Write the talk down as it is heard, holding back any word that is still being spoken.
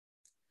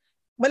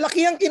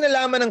Malaki ang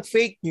kinalaman ng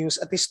fake news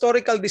at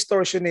historical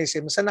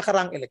distortionism sa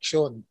nakaraang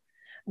eleksyon.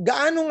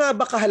 Gaano nga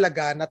ba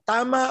kahalaga na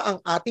tama ang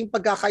ating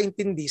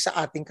pagkakaintindi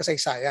sa ating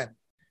kasaysayan?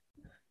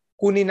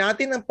 Kunin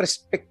natin ang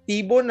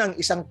perspektibo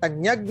ng isang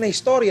tanyag na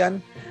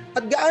historian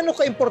at gaano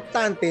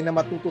kaimportante na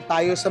matuto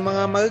tayo sa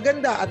mga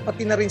magaganda at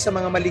pati na rin sa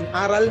mga maling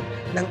aral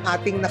ng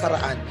ating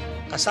nakaraan.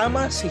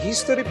 Kasama si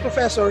History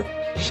Professor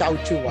Xiao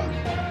Chua.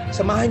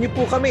 Samahan niyo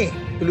po kami,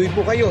 tuloy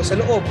po kayo sa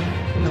loob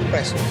ng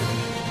Press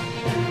Room.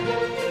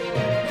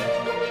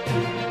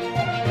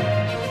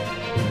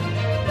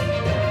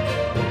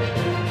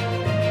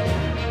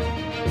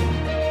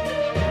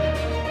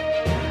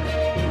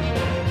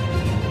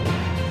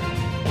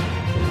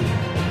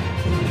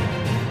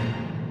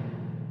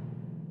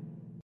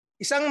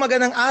 Isang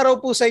magandang araw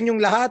po sa inyong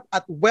lahat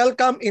at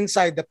welcome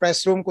inside the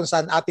press room kung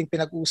saan ating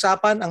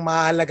pinag-uusapan ang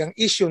mahalagang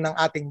issue ng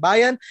ating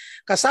bayan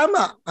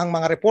kasama ang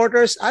mga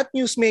reporters at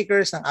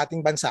newsmakers ng ating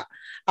bansa.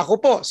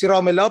 Ako po si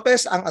Romel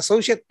Lopez, ang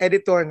Associate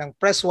Editor ng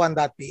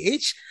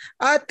Press1.ph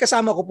at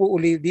kasama ko po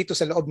uli dito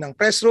sa loob ng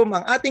press room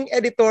ang ating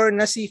editor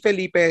na si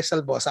Felipe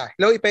Salbosa.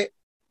 Hello, Ipe.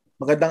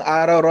 Magandang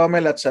araw,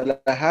 Romel, at sa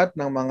lahat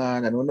ng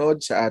mga nanonood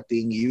sa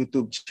ating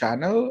YouTube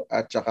channel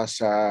at saka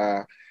sa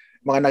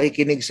mga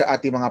nakikinig sa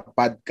ating mga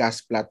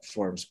podcast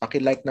platforms.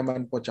 Paki-like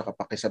naman po at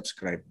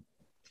paki-subscribe.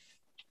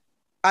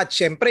 At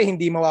syempre,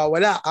 hindi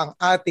mawawala ang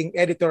ating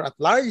editor at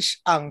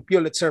large, ang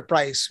Pulitzer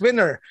Prize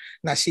winner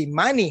na si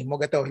Manny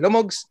Mogato. Hello,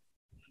 Mogs.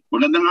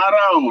 Magandang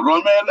araw,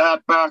 Romel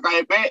at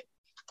Kaipe.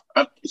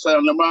 At isa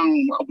namang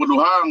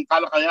makabuluhang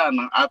kalakayan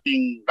ng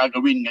ating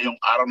gagawin ngayong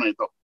araw na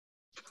ito.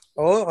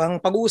 Ang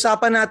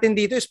pag-uusapan natin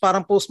dito is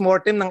parang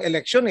post-mortem ng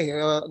election eh.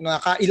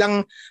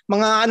 Nakailang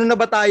mga ano na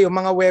ba tayo,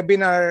 mga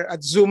webinar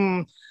at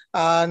Zoom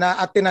na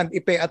attendant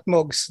Ipe at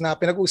Mogs na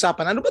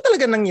pinag-uusapan. Ano ba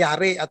talaga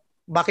nangyari at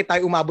bakit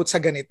tayo umabot sa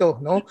ganito,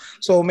 no?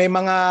 So may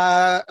mga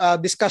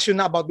discussion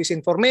na about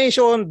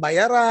disinformation,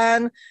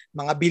 bayaran,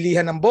 mga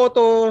bilihan ng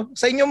boto.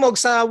 Sa inyo, Mogs,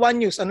 sa One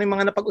News, ano yung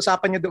mga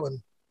napag-usapan nyo doon?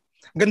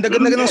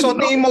 Ganda-ganda ng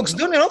suot ni Mogs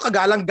doon, no?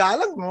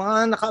 Kagalang-galang,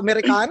 mga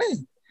naka-Amerikana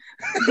eh.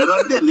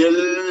 Ganun din.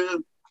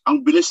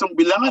 Ang bilis ng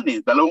bilangan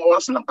eh. 2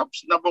 oras lang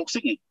tapos na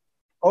boxing eh.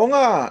 Oo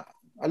nga.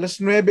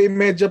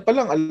 9:30 pa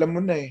lang. Alam mo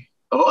na eh.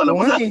 Oo, alam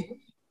mo na. Eh.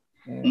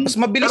 Mas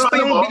mabilis pero,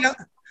 pa yung bilang.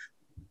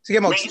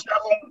 Sige, Mogs. May isa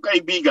akong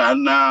kaibigan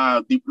na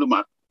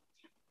diplomat.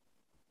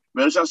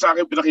 Meron siya sa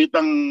akin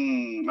pinakitang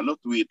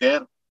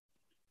Twitter.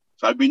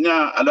 Sabi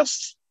niya,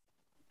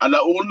 1:49,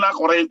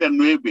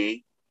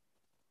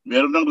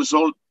 meron ng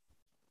result.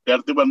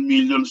 31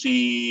 million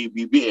si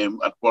BBM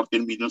at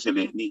 14 million si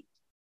Lenny.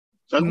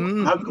 Sabi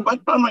ko, ba't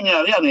pa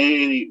nangyari yan?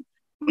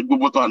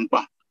 Nagbubotohan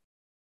pa.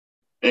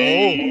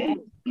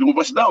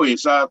 Lumabas daw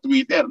sa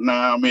Twitter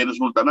na may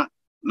resulta na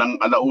ng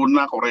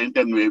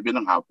 1:49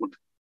 ng hapon.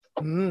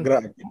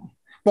 Grabe.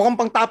 Mukhang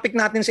pang topic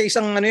natin sa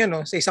isang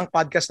sa isang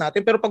podcast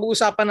natin, pero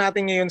pag-uusapan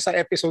natin ngayon sa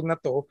episode na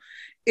to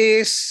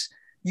is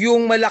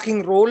yung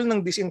malaking role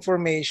ng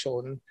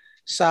disinformation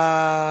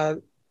sa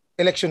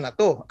election na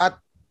to.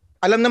 At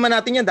alam naman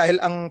natin yan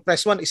dahil ang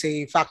Press One is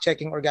a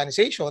fact-checking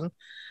organization.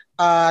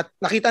 At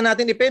nakita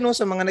natin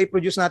sa mga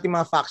na-produce natin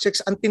mga fact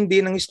checks, ang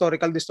tindi ng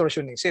historical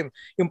distortionism.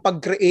 Yung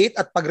pag-create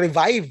at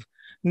pag-revive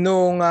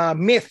nung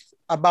myth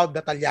about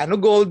the Taliano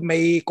Gold.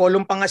 May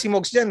column pa nga si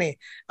Mogs dyan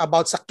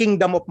about sa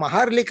Kingdom of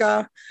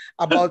Maharlika,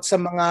 about sa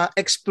mga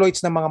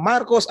exploits ng mga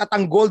Marcos at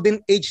ang golden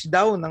age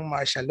daw ng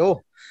martial law.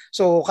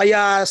 So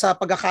kaya sa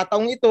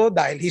pagkakataong ito,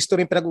 dahil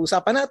history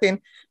pinag-uusapan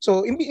natin,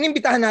 so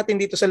inimbitahan natin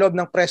dito sa loob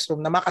ng press room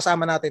na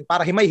makasama natin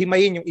para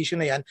himay-himayin yung issue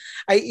na yan,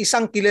 ay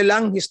isang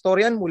kilalang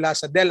historian mula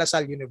sa De La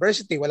Salle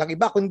University. Walang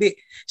iba kundi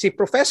si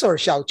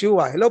Professor Xiao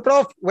Chua. Hello,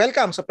 Prof.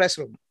 Welcome sa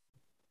press room.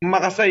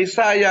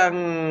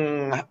 Makasaysayang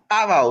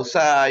araw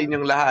sa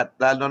inyong lahat,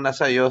 lalo na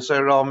sa iyo,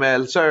 Sir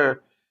Romel, Sir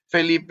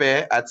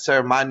Felipe at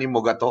Sir Manny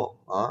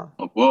Mogato.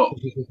 Opo.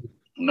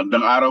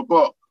 Magandang araw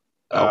po,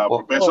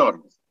 Professor.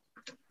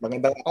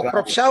 Magandang araw.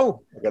 Prof.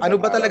 Xiao, ano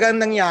ba talaga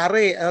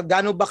nangyari?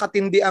 Gaano ba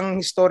katindi ang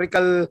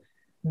historical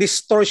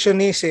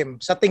distortionism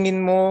sa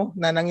tingin mo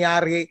na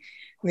nangyari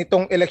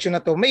nitong eleksyon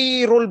na to?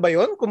 May role ba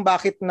yon kung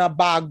bakit na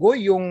bago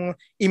yung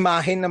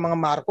imahe ng mga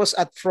Marcos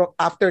at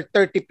after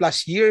 30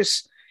 plus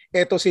years,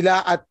 eto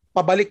sila at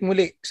pabalik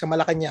muli sa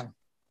Malacanang?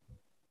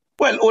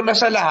 Well, una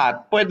sa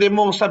lahat, pwede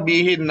mong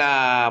sabihin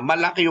na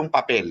malaki yung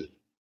papel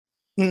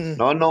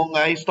nung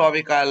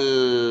historical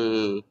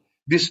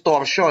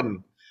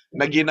distortion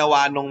na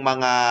ginawa nung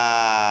mga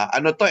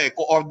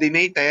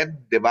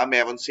coordinated, 'di ba?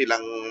 Meron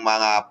silang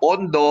mga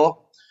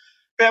pondo.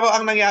 Pero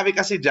ang nangyari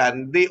kasi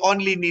diyan, they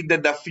only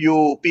needed a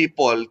few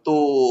people to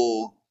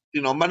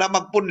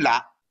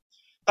magpunla.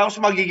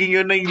 Tapos magiging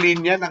yun na yung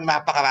linya ng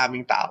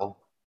napakaraming tao.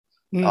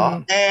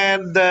 No?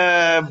 And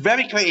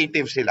very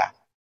creative sila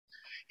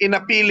in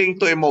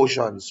appealing to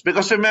emotions.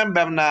 Because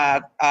remember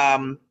na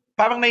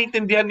parang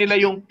naiintindihan nila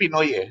yung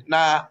Pinoy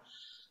na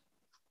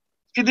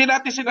hindi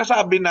natin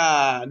sinasabi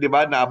na, 'di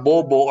ba, na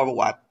bobo or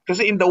what.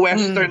 Kasi in the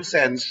Western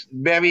sense,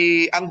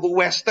 ang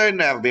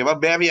Westerner, 'di ba,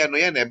 very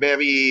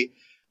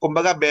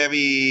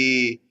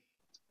very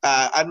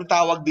ano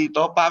tawag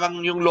dito? Parang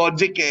yung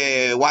logic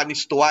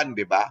 1:1,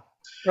 di ba?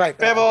 Right.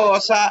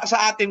 Pero sa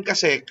atin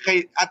kasi,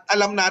 at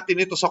alam natin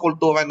ito sa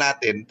kultura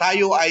natin,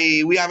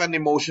 we are an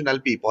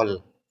emotional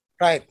people.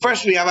 Right.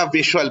 First, we are a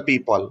visual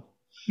people.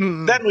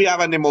 Mm-hmm. Then we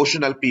are an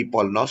emotional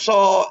people, no?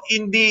 So,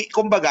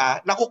 kumbaga,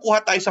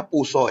 nakukuha tayo sa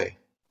puso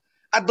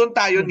At doon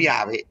tayo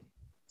niyari.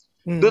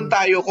 Doon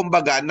tayo,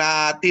 kumbaga,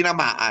 na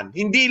tinamaan.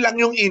 Hindi lang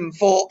yung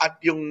info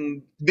at yung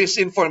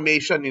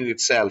disinformation in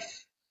itself.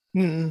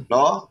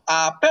 No?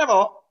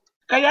 Pero,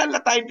 kaya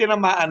na tayo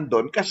tinamaan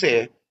doon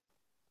kasi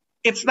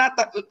it's not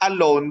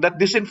alone that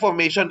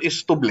disinformation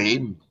is to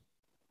blame.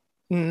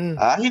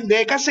 Hindi,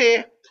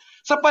 kasi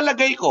sa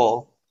palagay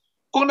ko,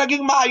 kung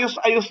naging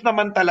maayos-ayos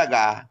naman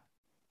talaga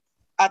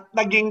at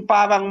naging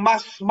parang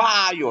mas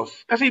maayos,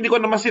 kasi hindi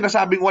ko naman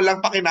sinasabing walang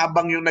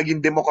pakinabang yung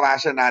naging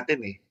demokrasya natin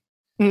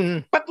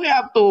But we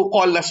have to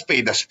call a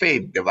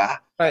spade, di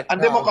ba? Right. Ang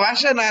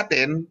demokrasya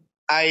natin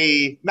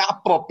ay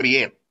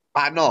na-appropriate.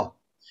 Paano?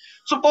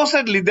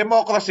 Supposedly,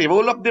 democracy,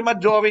 rule of the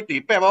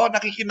majority, pero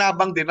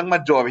nakikinabang din ng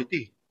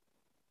majority.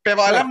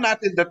 Pero alam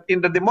natin that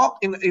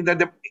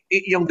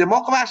yung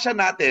demokrasya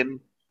natin,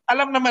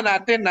 alam naman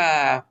natin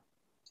na,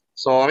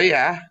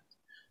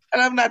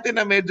 alam natin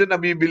na medyo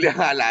nabibili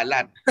ang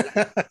halalan.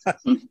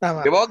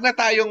 Tama. Diba? Wag na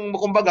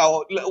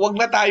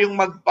tayong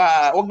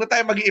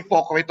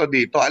mag-i-hypocrite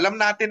dito. Alam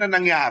natin na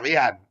nangyari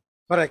yan.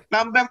 Correct.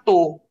 Number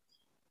 2,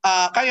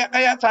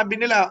 kaya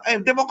sabi nila,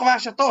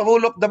 demokrasya to,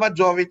 rule of the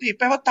majority.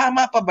 Pero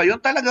tama pa ba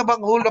yun? Talaga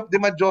bang rule of the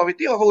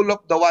majority o rule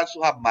of the ones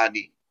who have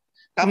money?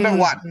 Number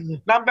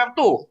 1. Number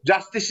 2,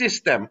 justice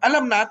system.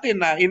 Alam natin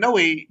na in a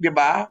way, 'di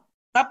ba?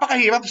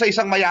 Napakahirap sa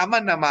isang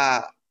mayaman na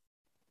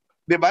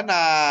na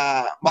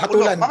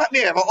makulong.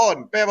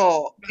 Meron,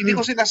 pero hindi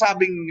ko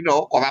sinasabing,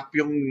 corrupt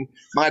yung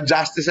mga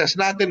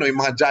justices natin o yung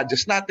mga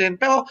judges natin,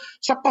 pero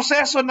sa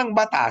proseso ng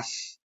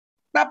batas,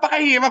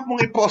 napakahirap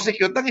mong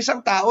i-prosecute ng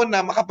isang tao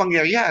na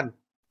makapangyarihan.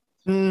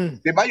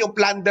 'Di ba? Yung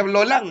plunder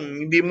law lang,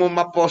 hindi mo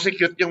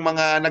ma-prosecute yung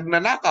mga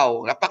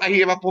nagnanakaw.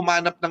 Napakahirap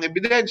humanap ng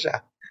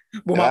ebidensya.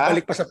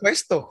 Bumabalik pa sa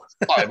pwesto.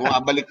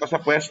 Bumabalik pa sa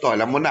pwesto,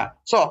 alam mo na.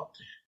 So,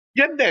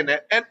 yan din.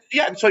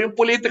 So yung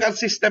political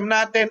system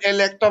natin,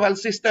 electoral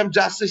system,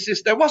 justice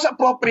system was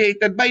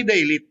appropriated by the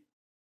elite.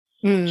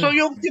 So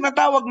yung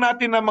tinatawag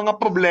natin na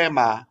mga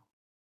problema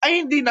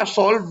ay hindi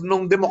na-solve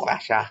nung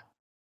demokrasya.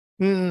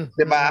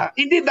 Diba?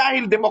 Hindi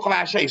dahil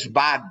demokrasya is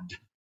bad.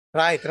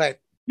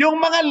 Right. Yung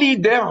mga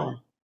leader,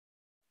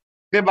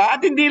 diba?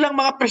 At hindi lang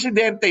mga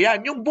presidente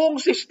yan, yung buong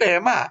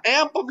sistema.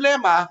 Ang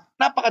problema,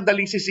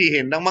 napakadaling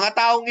sisihin ng mga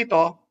taong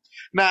ito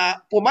na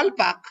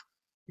pumalpak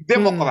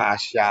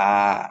demokrasya.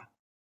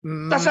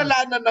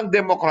 Kasalanan ng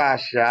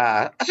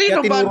demokrasya.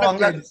 Sino ba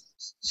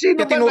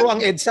tinuro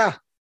ang EDSA?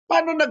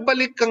 Paano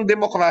nagbalik ang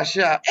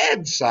demokrasya?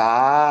 EDSA.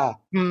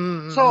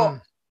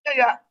 So,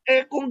 kaya,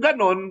 kung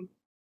ganun,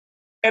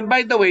 and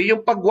by the way,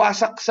 yung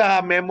pagwasak sa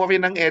memory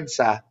ng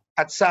EDSA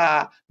at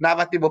sa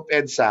narrative of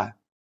EDSA,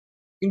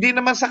 hindi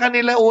naman sa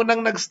kanila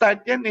unang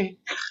nag-start yan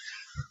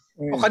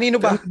O kanino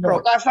ba?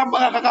 Kasi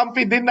mga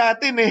kakampi din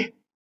natin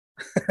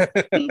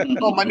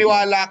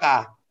maniwala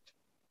ka.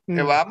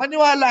 Diba?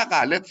 Maniwala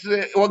ka.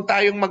 Huwag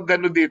tayong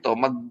maggano dito,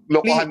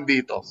 maglokohan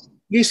dito.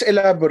 Please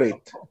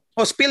elaborate.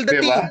 Spill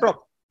the tea,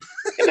 bro.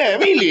 Hindi,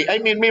 really.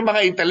 I mean, may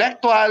mga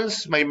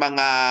intellectuals, may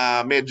mga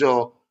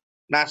medyo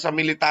nasa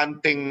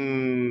militanteng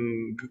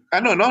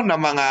na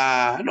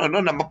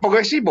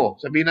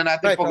progresibo. Sabihin na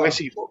natin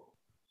progresibo.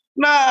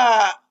 Na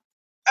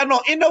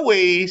in a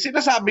way,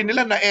 sinasabi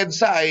nila na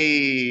EDSA ay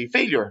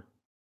failure.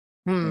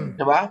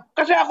 Diba?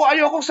 Kasi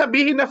ayokong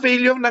sabihin na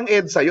failure ng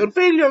EDSA yun.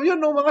 Failure yun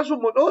ng mga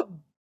sumunod.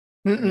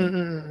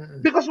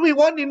 Because we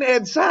won in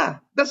EDSA.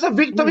 That's a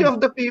victory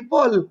of the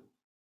people.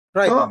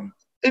 Right.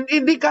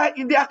 Hindi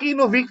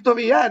Aquino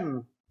victory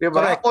yan. Diba?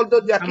 Correct.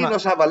 Although the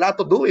Aquinos have a lot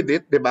to do with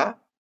it, diba?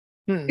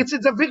 It's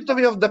a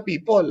victory of the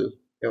people.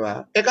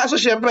 Diba? Kaso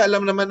syempre,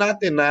 alam naman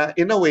natin na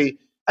in a way,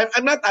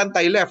 I'm not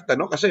anti-left,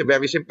 kasi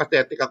very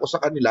sympathetic ako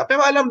sa kanila.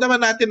 Pero alam naman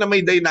natin na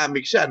may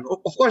dynamics yan.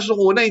 Of course, nung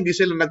una, hindi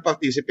sila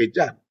nag-participate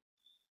dyan.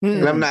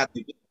 Alam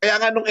natin.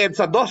 Kaya nga nung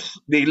EDSA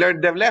 2, they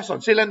learned their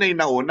lesson. Sila na yung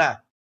nauna.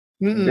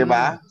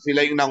 Diba?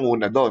 Sila yung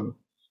nanguna doon.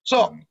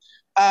 So,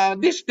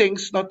 these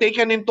things,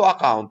 taken into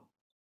account,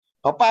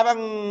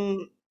 parang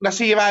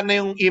nasira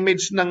na yung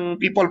image ng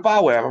people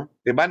power,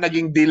 diba?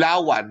 Naging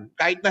dilawan.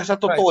 Kahit nasa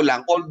totoo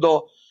lang,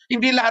 although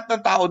hindi lahat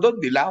ng tao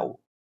doon dilaw.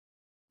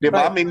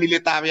 Diba? Right. May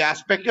military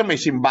aspect yun, may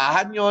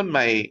simbahan yun,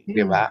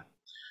 diba?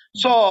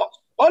 So,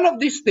 all of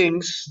these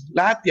things,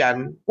 lahat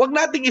yan, wag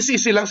nating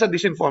isisi lang sa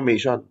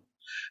disinformation.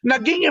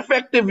 Naging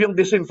effective yung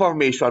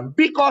disinformation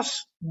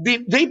because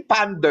they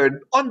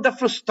pandered on the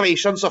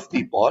frustrations of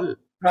people.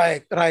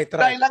 Right.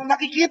 Dahil lang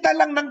nakikita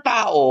lang ng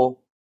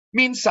tao,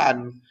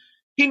 minsan,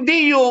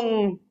 hindi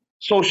yung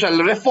social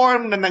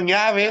reform na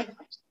nangyari,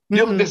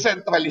 yung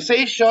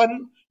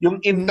decentralization,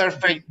 yung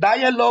interfaith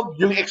dialogue,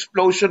 yung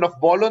explosion of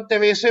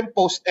voluntarism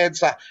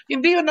post-EDSA.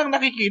 Hindi yun ang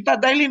nakikita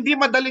dahil hindi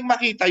madaling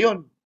makita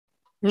yun.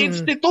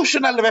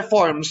 Institutional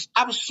reforms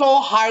are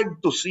so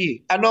hard to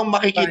see. Ano ang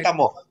makikita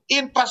mo?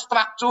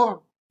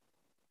 Infrastructure.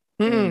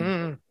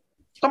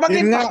 So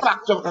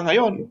mag-infrastructure ka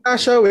ngayon.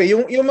 Siya,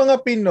 yung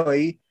mga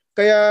Pinoy,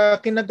 kaya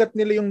kinagat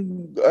nila yung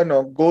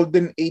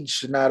golden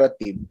age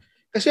narrative.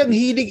 Kasi ang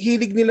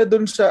hilig nila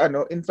doon sa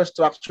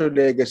infrastructure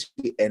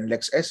legacy,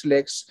 NLEX,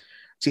 SLEX,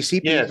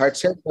 CCP, Heart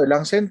Center,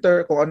 Lung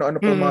Center, kung ano-ano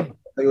pa mga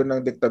tayo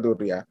ng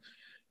diktadurya.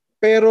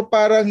 Pero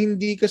parang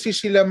hindi kasi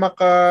sila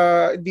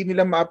hindi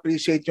nila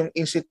ma-appreciate yung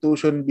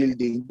institution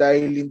building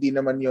dahil hindi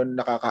naman yon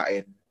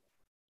nakakain.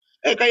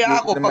 Kaya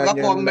ako, pag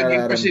ako ang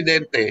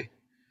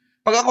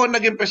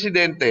naging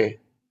presidente,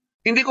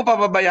 hindi ko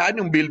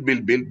pababayaan yung build.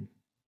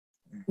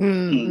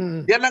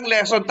 Yan ang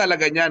lesson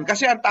talaga niyan.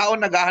 Kasi ang tao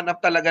naghahanap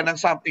talaga ng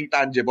something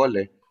tangible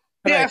eh.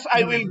 Yes,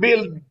 I will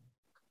build.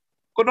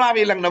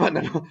 Kunwari lang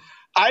naman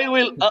I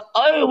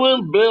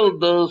will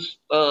build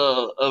those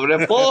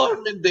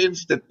reform in the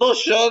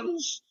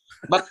institutions,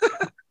 but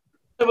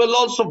I will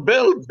also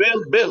build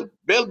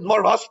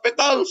more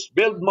hospitals,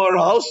 build more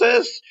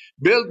houses,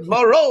 build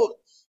more roads.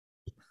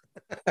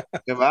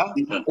 Diba?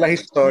 La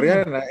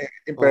historia na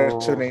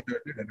impersonator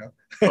din, ano?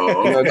 So,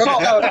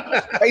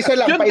 paisa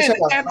lang.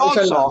 And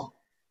also,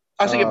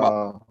 sige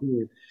po.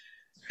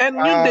 And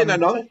yun din,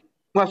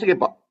 sige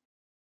po.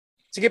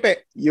 Sige,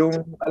 Pe.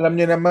 Yung, alam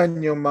niyo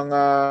naman, yung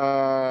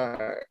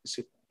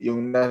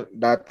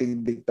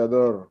dating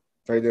diktador,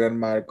 Ferdinand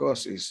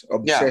Marcos, is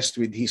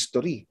obsessed with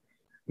history.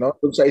 No?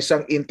 Kung sa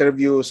isang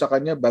interview sa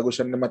kanya, bago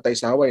siya namatay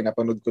sa Hawaii,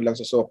 napanood ko lang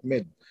sa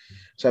SOCMED.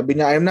 Sabi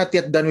niya, I'm not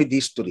yet done with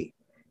history.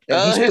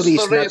 And history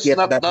is not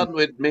yet done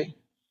with me.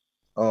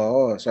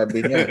 Oo,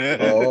 sabi niya.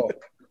 Oo.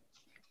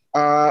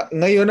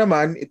 Ngayon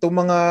naman, itong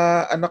mga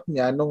anak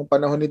niya nung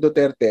panahon ni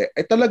Duterte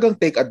ay talagang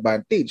take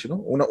advantage.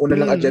 No? Una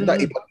lang agenda,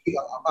 ibalik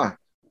ang ama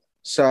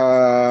sa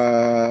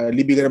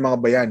libigan ng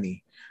mga bayani.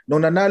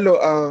 Nung nanalo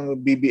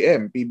ang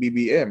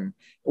PBBM,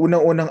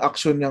 unang-unang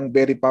aksyon niyang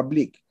very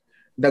public.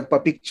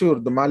 Nagpa-picture,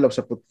 dumalaw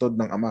sa putod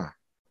ng ama.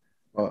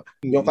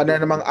 Yung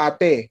kanina namang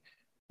ate,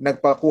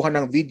 nagpakuha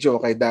ng video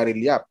kay Daryl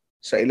Yap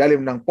sa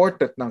ilalim ng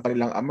portrait ng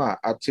kanilang ama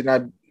at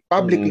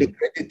publicly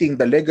crediting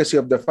the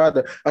legacy of the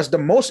father as the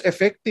most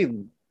effective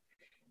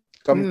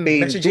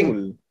campaign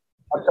tool.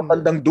 At sa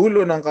bandang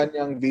dulo ng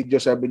kanyang video,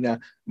 sabi niya,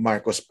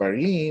 Marcos pa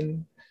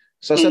rin.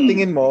 So sa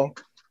tingin mo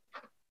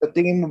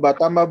ba,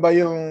 tama ba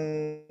yung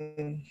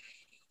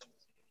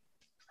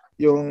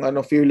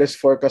fearless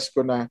forecast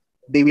ko na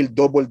they will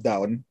double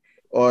down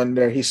on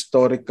their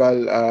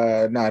historical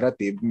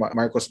narrative,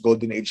 Marcos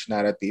Golden Age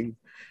narrative,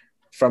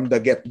 from the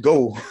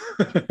get-go?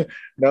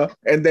 No?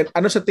 And then,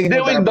 ano sa tingin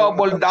mo? They will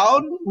double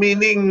down,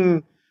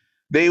 meaning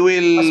they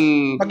will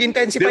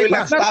mag-intensify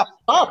pa.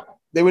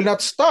 They will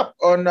not stop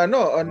on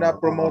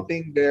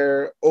promoting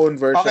their own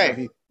version of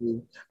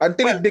history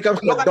until it becomes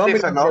the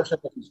dominant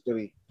version of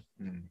history.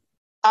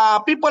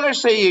 People are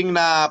saying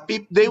na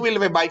they will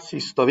revise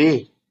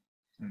history.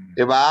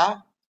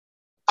 Diba?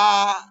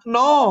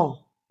 No.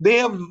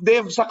 They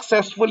have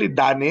successfully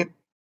done it.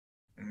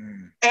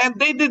 And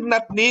they did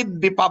not need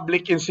the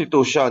public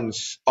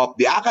institutions of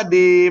the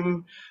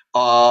academe,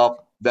 of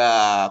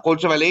the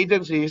cultural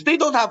agencies. They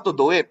don't have to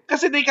do it.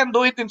 Kasi they can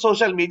do it in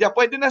social media.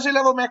 Pwede na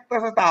sila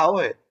rumekta sa tao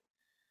eh.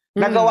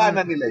 Nagawa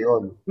na nila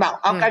yon. Now,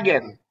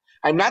 again,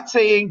 I'm not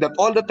saying that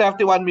all the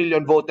 31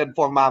 million voted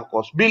for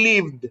Marcos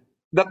believed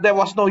that there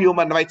was no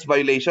human rights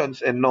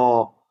violations and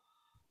no,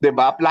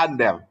 diba,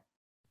 plunder.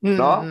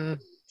 No?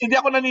 Hindi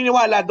ako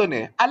naniniwala doon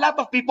eh. A lot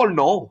of people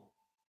know.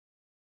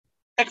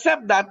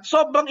 Except that,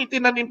 sobrang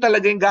itinanim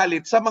talaga yung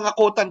galit sa mga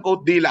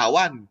quote-unquote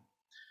dilawan.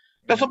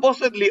 Na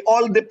supposedly,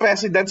 all the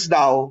presidents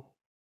daw,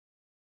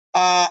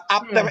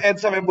 after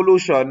EDSA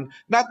Revolution,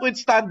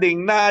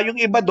 notwithstanding na yung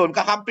iba doon,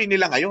 kakampi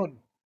nila ngayon.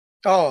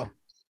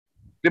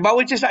 Diba?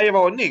 Which is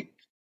ironic.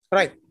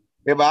 Right.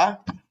 Diba?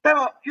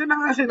 Pero, yun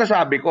na nga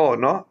sinasabi ko,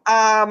 no?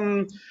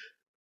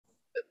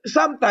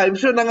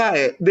 Sometimes, yun na nga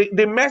eh,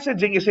 the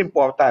messaging is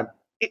important.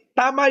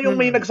 Tama yung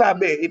may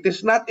nagsabi, it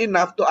is not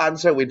enough to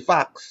answer with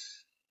facts.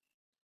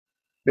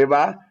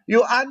 Diba?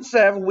 You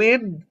answer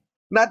with,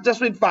 not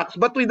just with facts,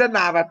 but with a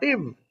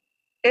narrative.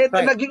 And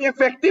naging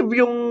effective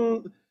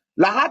yung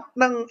lahat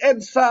ng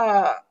EDSA,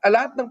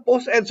 lahat ng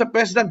post-EDSA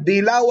president,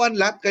 dilawan,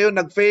 lahat kayo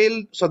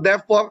nag-fail. So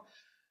therefore,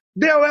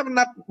 they were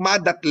not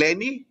mad at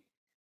Lenny.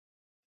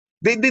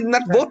 They did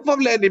not vote for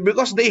Lenny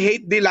because they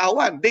hate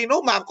dilawan. They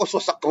know Marcos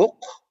was a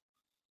crook.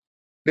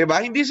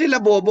 Diba? Hindi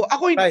sila bobo.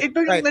 Ako,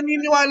 ito yung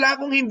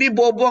naniniwala kong hindi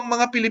bobo ang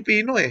mga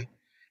Pilipino eh.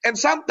 And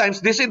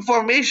sometimes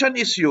disinformation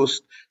is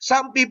used.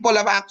 Some people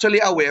are actually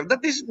aware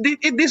that this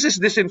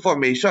is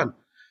disinformation.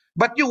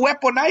 But you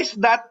weaponize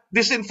that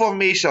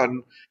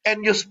disinformation and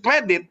you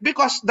spread it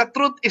because the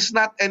truth is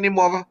not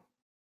anymore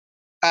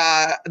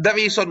the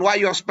reason why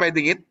you're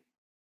spreading it.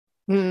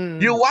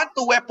 You want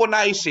to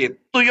weaponize it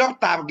to your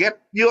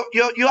target. You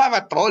are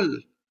a troll.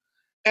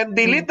 And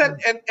the little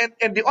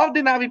and the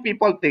ordinary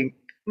people think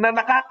na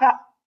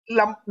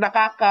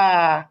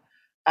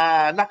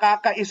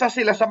nakakaisa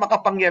sila sa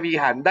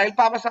makapangyarihan dahil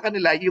para sa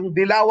kanila yung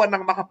dilawan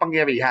ng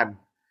makapangyarihan.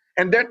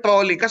 And they're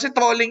trolling. Kasi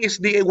trolling is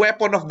the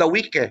weapon of the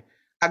weak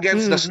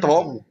against the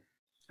strong.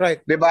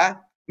 Right. Diba?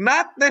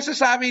 Not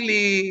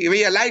necessarily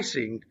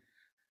realizing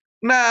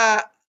na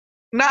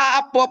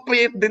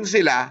na-appropriate din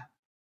sila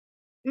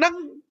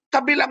ng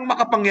kabilang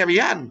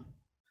makapangyarihan,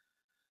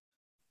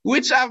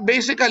 which are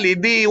basically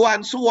the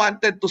ones who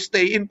wanted to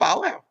stay in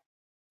power.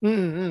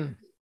 Mm-hmm.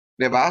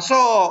 Diba? So,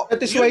 that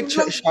is why,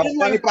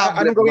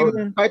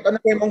 kahit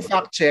anong gawin mong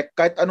fact check,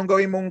 kahit anong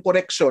gawin mong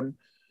correction,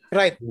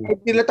 right, hindi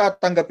nila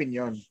tatanggapin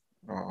yun.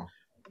 Oo.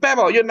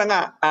 Pero, yun na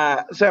nga,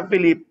 Sir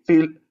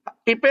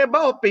Ipe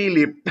ba o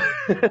Philip?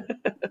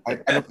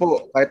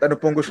 kahit ano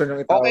pong gusto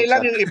nyo itawag. Okay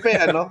lang yung Ipe,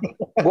 ano?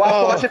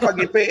 Buwapo kasi pag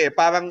Ipe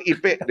parang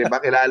Ipe, di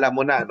ba? Kilala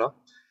mo na,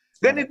 no?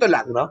 Ganito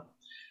lang, no?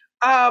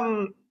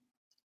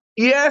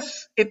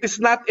 Yes, it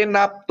is not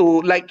enough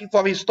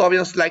for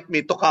historians like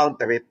me to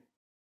counter it.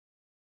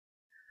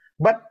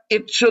 But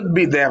it should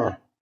be there.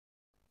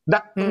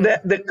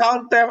 The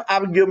counter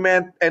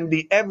argument and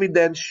the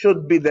evidence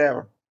should be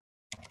there.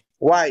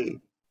 Why?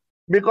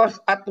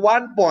 Because at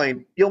one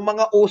point, yung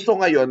mga uso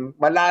ngayon,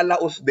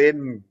 malalaos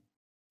din.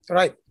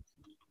 Right.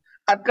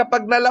 At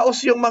kapag nalaos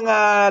yung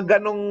mga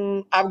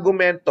ganong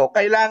argumento,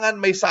 kailangan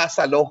may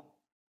sasalo.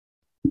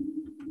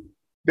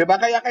 Diba?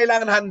 Kaya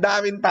kailangan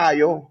handa rin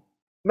tayo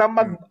na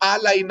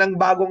mag-alay ng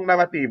bagong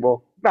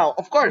naratibo. Now,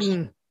 of course,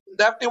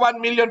 31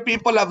 million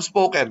people have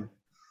spoken.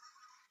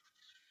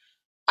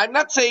 I'm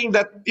not saying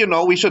that,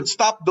 we should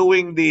stop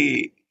doing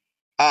the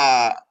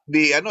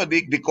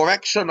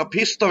correction of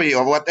history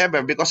or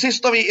whatever, because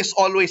history is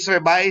always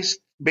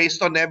revised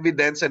based on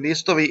evidence and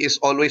history is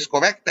always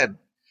corrected.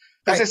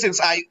 Kasi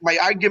since my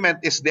argument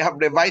is they have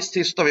revised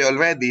history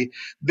already,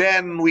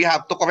 then we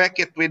have to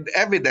correct it with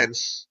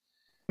evidence.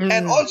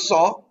 And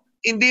also,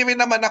 hindi rin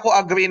naman ako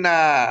agree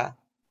na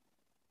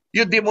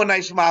you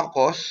demonize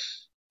Marcos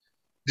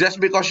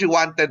just because you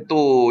wanted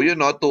to,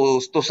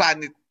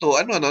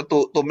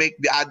 to make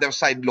the other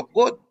side look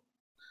good.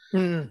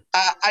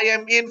 I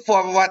am in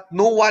for what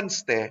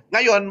nuanced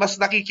Ngayon, mas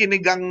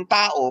nakikinig ang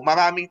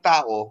maraming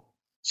tao,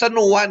 sa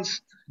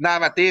nuanced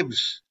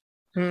narratives.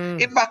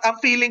 In fact, ang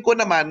feeling ko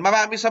naman,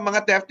 marami sa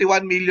mga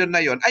 31 million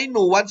na yon ay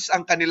nuanced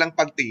ang kanilang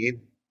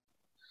pagtingin.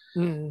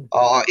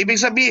 Ibig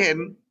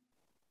sabihin,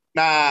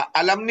 na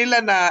alam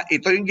nila na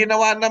ito yung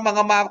ginawa ng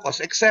mga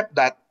Marcos, except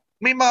that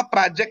may mga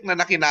project na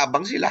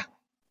nakinabang sila.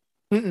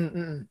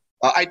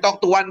 I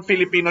talked to one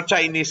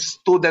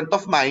Filipino-Chinese student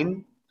of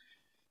mine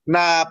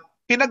na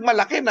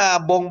pinagmalaki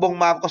na Bongbong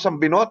Marcos ang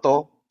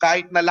binoto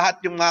kahit na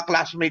lahat yung mga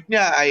classmate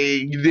niya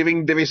ay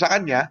diring-diri sa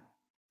kanya.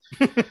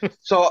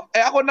 So,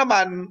 ako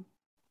naman,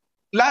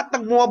 lahat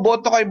ng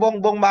bumoboto kay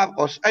Bongbong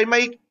Marcos ay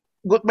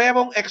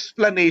mayroong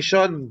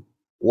explanation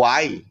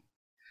why.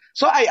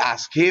 So, I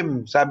asked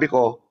him, sabi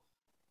ko,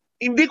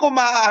 hindi ko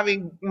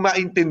maaaring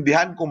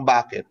maintindihan kung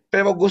bakit,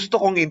 pero gusto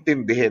kong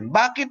intindihin,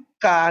 bakit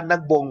ka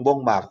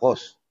nagbongbong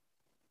Marcos?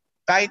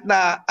 Kahit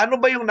na ano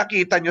ba yung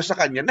nakita nyo sa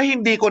kanya na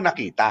hindi ko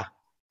nakita.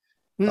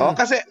 No?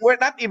 Kasi we're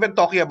not even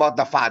talking about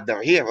the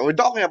father here. We're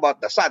talking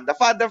about the son. The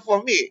father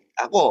for me,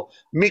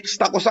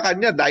 mixed ako sa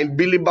kanya dahil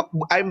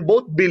I'm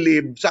both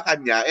believe sa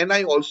kanya and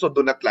I also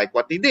do not like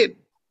what he did.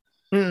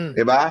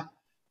 Diba?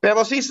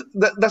 Pero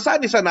the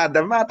son is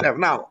another matter.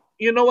 Now,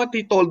 you know what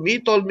he told me? He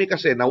told me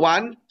kasi na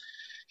one,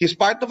 he's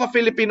part of a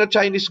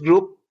Filipino-Chinese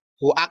group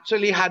who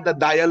actually had a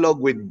dialogue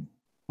with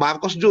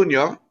Marcos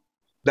Jr.,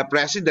 the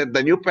president,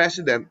 the new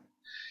president,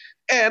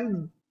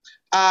 and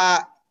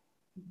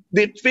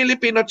the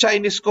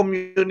Filipino-Chinese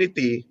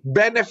community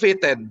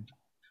benefited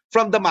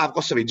from the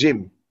Marcos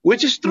regime,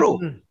 which is true.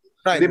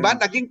 Right. Diba?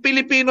 Naging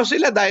Pilipino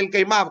sila dahil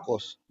kay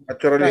Marcos.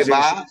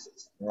 Diba?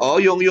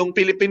 Yung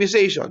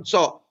Filipinization.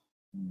 So,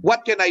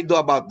 what can I do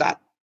about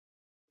that?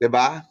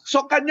 Diba?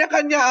 So,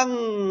 kanya-kanya ang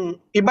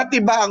iba't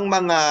iba ang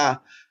mga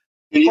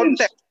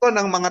konteksto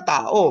ng mga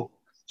tao.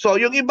 So,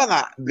 yung iba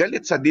nga,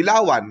 galit sa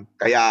dilawan,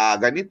 kaya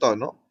ganito,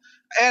 no?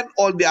 And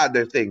all the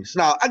other things.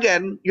 Now,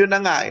 again, yun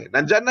na nga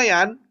nandyan na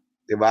yan,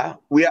 diba?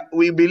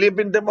 We believe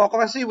in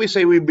democracy, we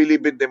say we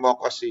believe in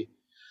democracy.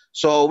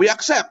 So, we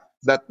accept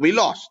that we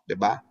lost,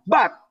 diba?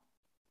 But,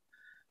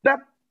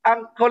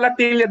 ang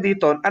kolatilya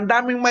dito, ang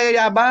daming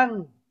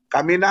mayayabang.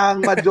 Kami na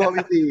ang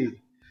majority.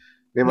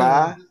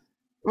 Diba?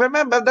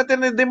 Remember that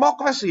in a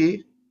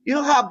democracy,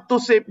 you have to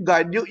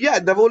safeguard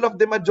the rule of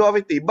the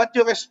majority, but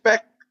you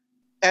respect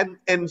and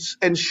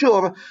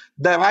ensure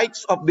the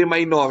rights of the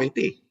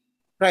minority.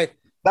 Right.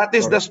 That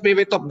is the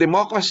spirit of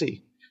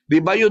democracy.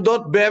 Diba? You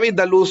don't bury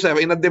the loser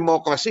in a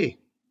democracy.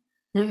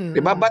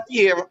 Diba? But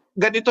here,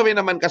 ganito rin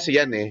naman kasi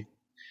yan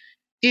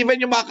Even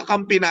yung mga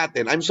kakampi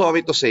natin, I'm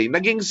sorry to say,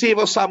 naging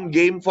zero-sum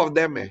game for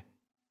them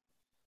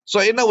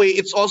So in a way,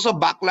 it's also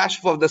backlash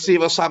for the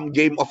zero-sum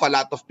game of a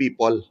lot of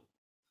people.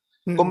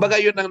 Kumbaga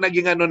yun ang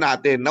naging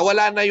natin.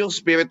 Nawala na yung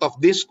spirit of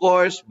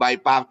discourse,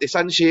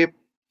 bipartisanship,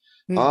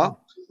 na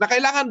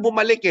kailangan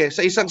bumalik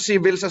sa isang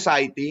civil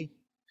society.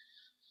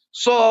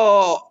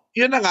 So,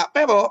 yun na nga.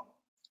 Pero,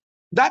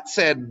 that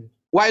said,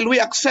 while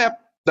we accept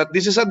that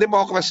this is a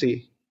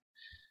democracy,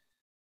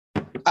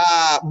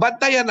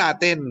 bantayan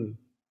natin.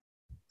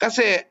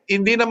 Kasi,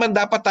 hindi naman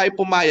dapat tayo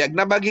pumayag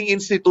na maging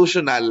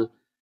institutional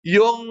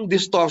yung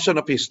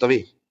distortion of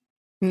history.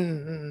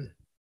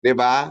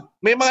 Diba?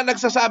 May mga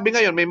nagsasabi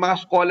ngayon, may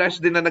mga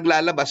scholars din na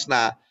naglalabas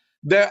na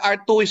there are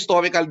two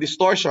historical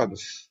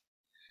distortions.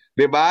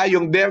 Diba?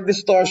 Yung their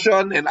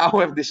distortion and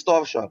our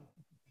distortion.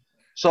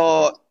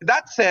 So,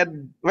 that said,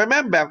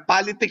 remember,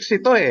 politics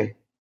ito eh.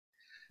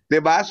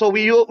 Diba? So,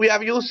 we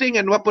are using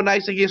and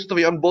weaponizing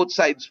history on both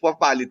sides for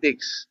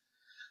politics.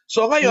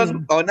 So,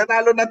 ngayon,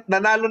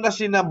 nanalo na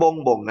sina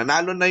Bongbong,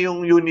 nanalo na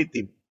yung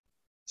unity.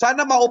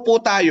 Sana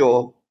maupo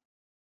tayo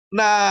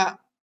na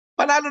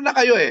panalo na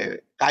kayo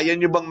eh. Kaya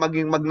nyo bang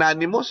maging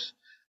magnanimous?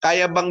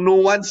 Kaya bang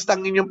nuanced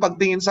ang inyong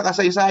pagtingin sa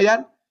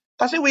kasaysayan?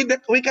 Kasi we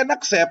can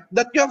accept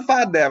that your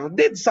father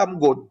did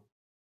some good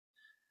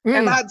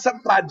and had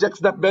some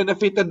projects that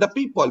benefited the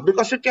people,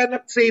 because you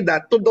cannot say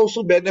that to those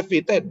who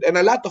benefited. And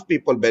a lot of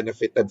people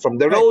benefited from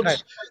the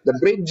roads, the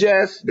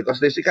bridges,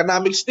 because there's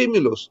economic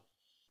stimulus.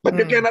 But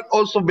you cannot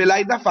also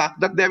belie the fact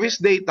that there is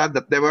data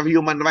that there were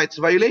human rights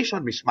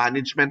violation,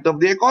 mismanagement of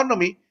the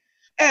economy,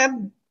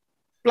 and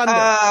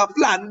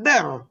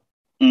plunder.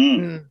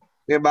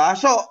 Diba?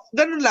 So,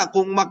 ganun lang.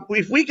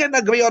 If we can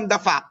agree on the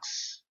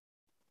facts,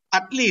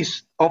 at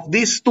least, of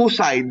these two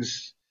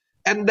sides,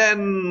 and then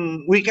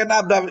we can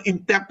have the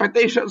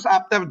interpretations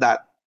after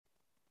that,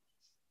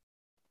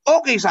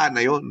 okay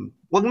sana yun.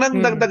 Huwag nang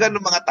dagdagan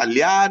ng mga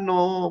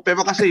Talyano,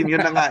 pero kasi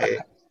yun na nga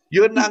eh.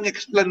 Yun ang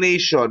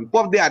explanation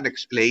for the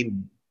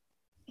unexplained.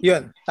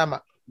 Yun, tama.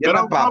 Yan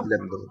ang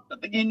problem.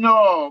 Sa tingin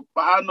nyo,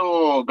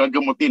 paano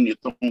gagamutin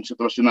itong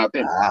sitwasyon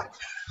natin?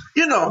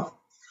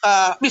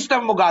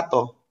 Mr.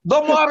 Mugato.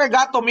 Domo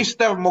arigato,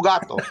 Mr.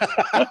 Mugato.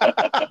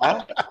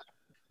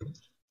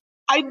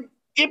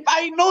 If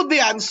I know the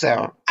answer,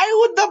 I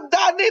would have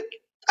done it.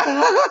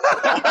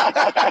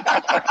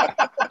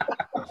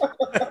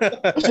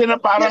 Kasi na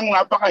parang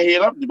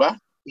napakahirap, di ba?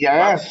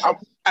 Yes.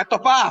 Ito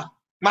pa.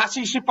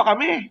 Masisi pa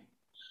kami.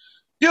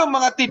 Yung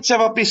mga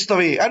teacher of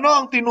history, ano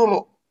ang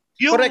tinuro?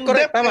 Yung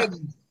correct, tama.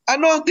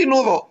 Ano ang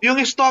tinuro? Yung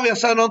historia,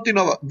 sa ano ang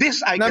tinuro?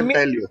 This I can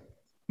tell you.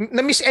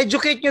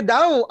 Na-miseducate nyo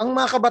daw ang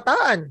mga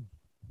kabataan.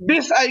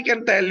 This I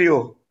can tell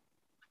you.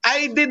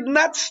 I did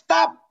not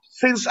stop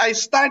since I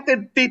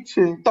started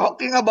teaching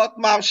talking about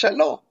martial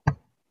law.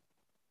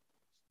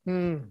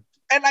 And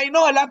I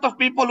know a lot of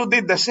people who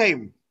did the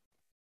same.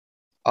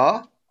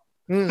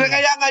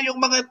 Kaya nga yung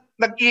mga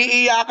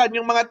nag-iiyakan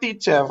yung mga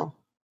teacher,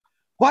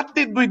 what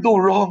did we do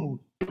wrong?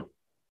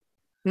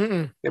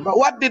 Diba?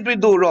 What did we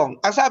do wrong?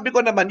 Ang sabi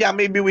ko naman,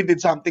 maybe we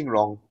did something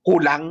wrong.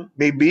 Kulang,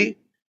 maybe.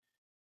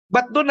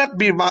 But do not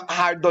be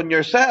hard on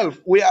yourself.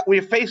 We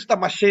face the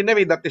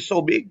machinery that is so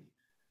big.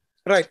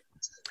 Right.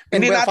 And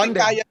hindi natin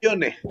kaya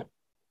yun eh.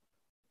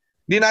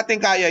 Hindi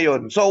natin kaya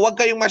yun. So, wag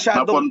kayong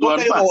masyadong,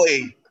 wag kayong OA.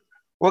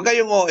 Wag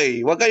kayong OA.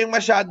 Wag kayong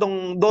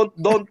masyadong,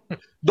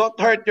 don't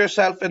hurt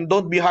yourself and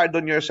don't be hard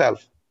on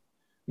yourself.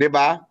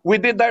 Diba?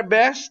 We did our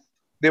best.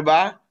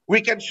 Diba?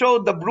 We can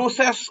show the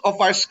bruises of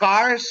our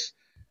scars.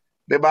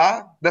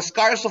 Diba? The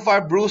scars of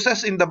our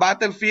bruises in the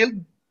battlefield.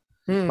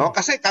 No?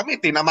 Kasi kami,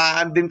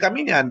 tinamaan din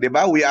kami niyan.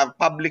 Diba? We are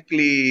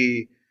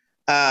publicly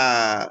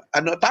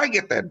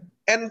targeted.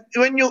 And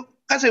when you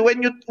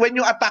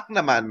attack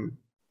naman,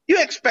 you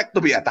expect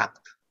to be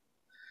attacked.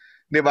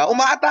 Diba?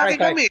 Umaatake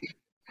kami.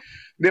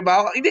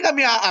 Diba? Hindi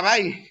kami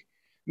aaray.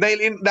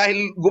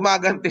 Dahil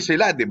gumaganti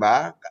sila,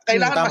 diba?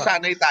 Kailangan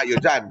masanay tayo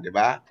dyan,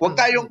 diba? Huwag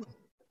tayong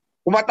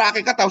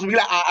umatake ka tapos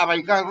bigla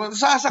aaray ka.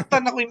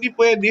 Sasaktan ako, hindi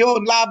pwede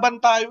yun.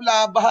 Laban tayo,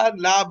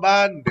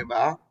 laban,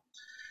 diba?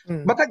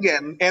 But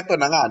again, eto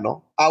na nga,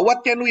 no?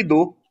 What can we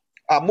do?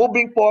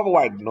 Moving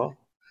forward, no?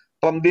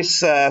 From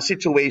this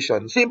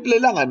situation. Simple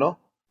lang,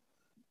 ano?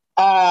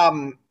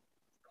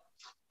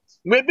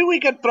 Maybe we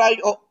can try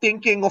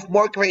thinking of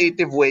more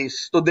creative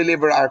ways to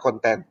deliver our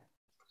content.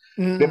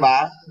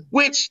 Diba?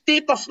 Which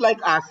titos like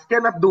us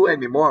cannot do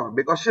anymore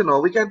because,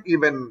 I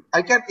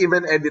can't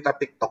even edit a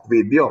TikTok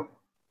video.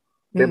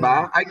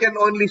 Diba? I can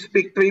only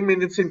speak 3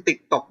 minutes in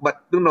TikTok,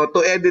 but,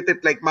 to edit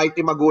it like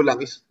Mighty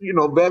Magulang is,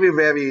 very,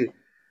 very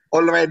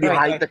already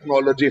high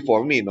technology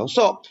for me, no?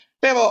 So,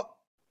 pero,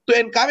 to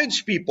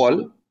encourage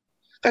people,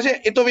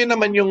 kasi ito rin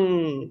naman yung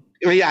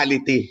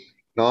reality,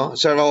 no?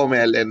 Sir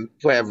Romel and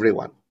for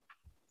everyone.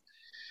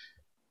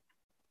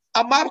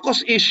 A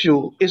Marcos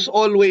issue is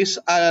always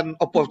an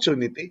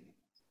opportunity.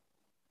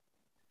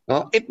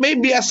 No? It may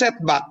be a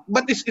setback,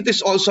 but it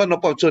is also an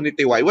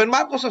opportunity. Why? When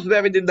Marcos was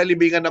buried in the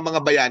libingan ng mga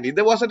bayani,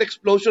 there was an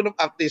explosion of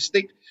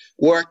artistic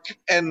work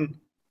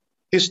and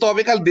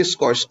historical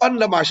discourse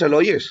on the martial law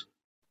years.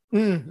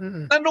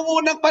 Na nung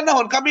unang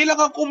panahon, kami lang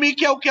ang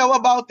kumikyaw-kyaw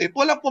about it.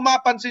 Walang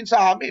pumapansin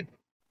sa amin.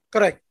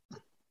 Correct.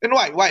 And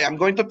why? Why? I'm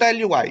going to tell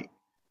you why.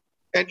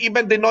 And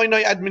even the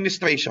Noynoy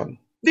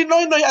administration. The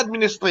Noynoy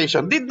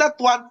administration did not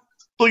want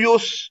to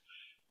use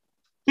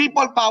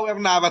people power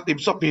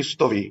narratives of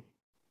history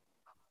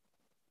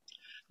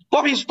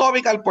for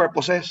historical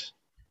purposes.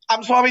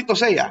 I'm sorry to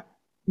say,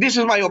 this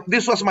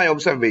was my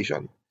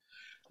observation.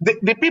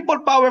 The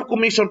People Power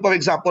Commission, for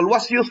example,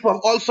 was used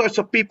for all sorts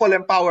of people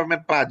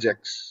empowerment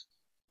projects.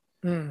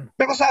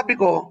 Pero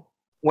sabi ko,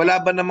 wala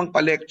ba namang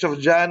pa-lecture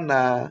dyan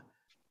na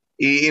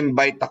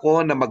i-invite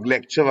ako na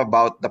mag-lecture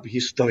about the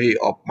history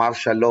of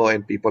martial law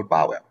and people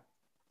power.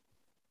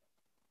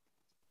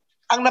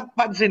 Ang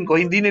napansin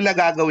ko, hindi nila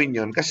gagawin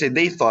yun kasi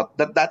they thought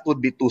that that would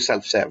be too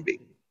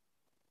self-serving.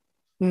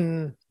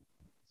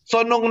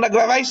 So nung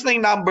nag-rise na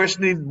yung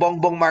numbers ni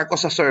Bongbong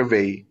Marcos sa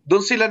survey,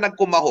 doon sila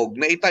nagkumahog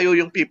na itayo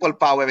yung People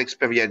Power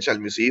Experiential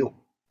Museum.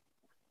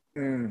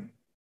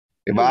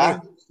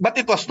 Diba? But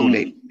it was too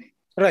late.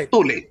 Right.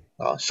 Too late.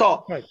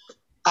 So, right.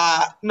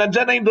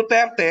 Nandyan na yung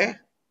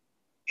Duterte,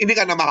 hindi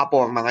ka na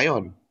makaporma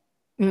ngayon.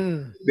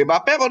 Diba?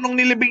 Pero nung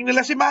nilibing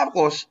nila si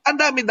Marcos, ang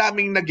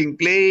dami-daming naging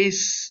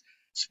plays,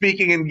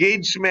 speaking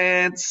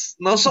engagements.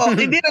 No? So,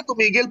 hindi na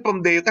tumigil from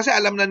there kasi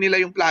alam na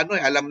nila yung plano,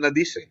 alam na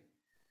this.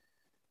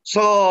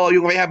 So,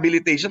 yung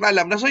rehabilitation,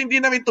 alam na. So, hindi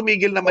na rin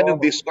tumigil naman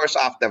yung discourse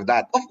after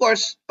that. Of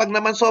course, pag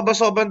naman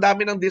sobrang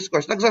dami ng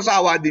discourse,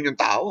 nagsasawa din yung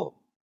tao.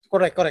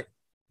 Correct.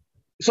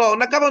 So,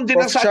 nagkaroon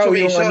din ng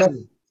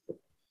saturation.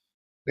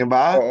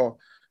 Diba? Oo.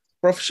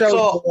 Prof.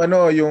 Xiao,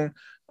 yung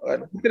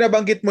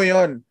pinabanggit mo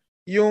yon,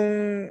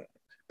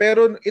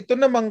 pero ito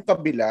namang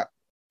kabila,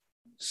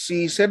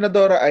 si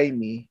Senadora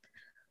Amy,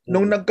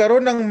 nung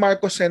nagkaroon ng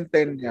Marcos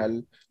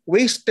Centennial,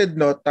 wasted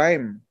no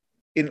time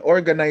in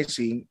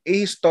organizing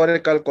a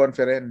historical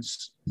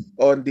conference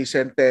on the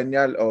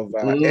centennial of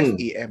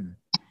FEM.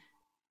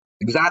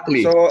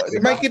 Exactly. So,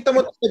 makikita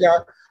mo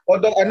talaga,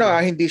 although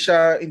hindi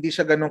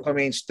siya ganun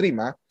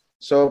ka-mainstream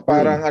So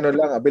parang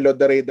lang, below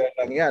the radar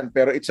lang 'yan,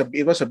 pero it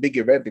was a big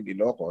event in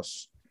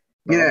Ilocos.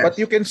 Yes. But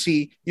you can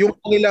see yung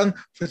kanilang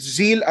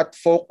zeal at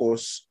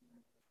focus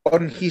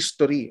on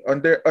history, on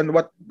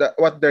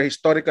what their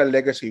historical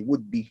legacy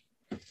would be.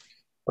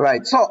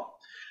 Right. So,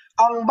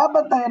 ang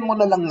babantayan mo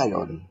na lang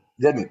ngayon,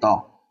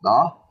 ganito, no?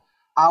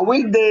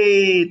 Will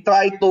they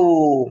try to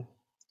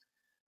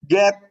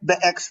get the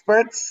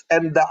experts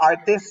and the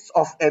artists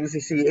of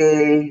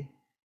NCCA,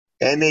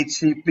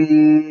 NHCP,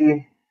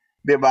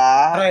 diba?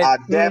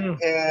 Right.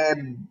 DepEd.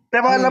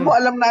 Pero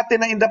alam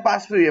natin na in the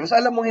past few years,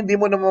 alam mo hindi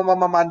mo na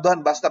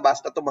mamamandohan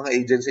basta-basta itong mga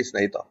agencies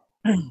na ito.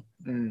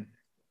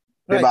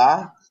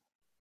 Diba?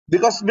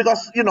 Because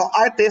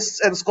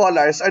artists and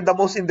scholars are the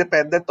most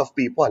independent of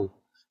people.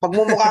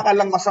 Magmumukha ka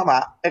lang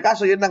masama,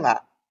 kaso yun na nga,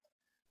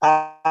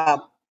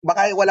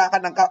 baka wala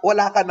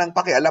ka ng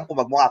pakialam kung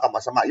magmukha ka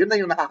masama. Yun na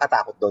yung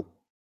nakakatakot doon.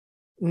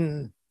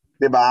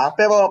 Diba?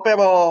 Pero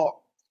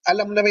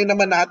alam na rin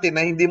naman natin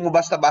na hindi mo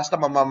basta-basta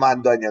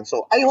mamamandoan yan.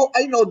 So,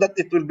 I know that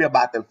it will be a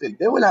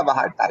battlefield. They will have a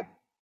hard time.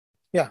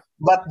 Yeah.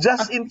 But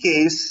just in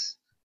case,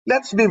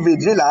 let's be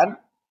vigilant.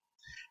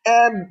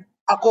 And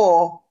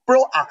ako,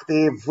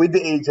 proactive with the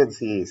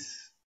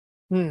agencies.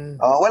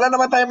 Wala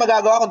naman tayong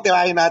magagawa kung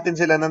tirahin natin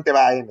sila ng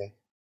tirahin.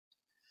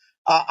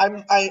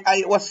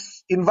 I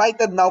was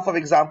invited now, for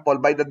example,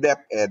 by the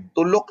DepEd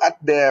to look at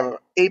their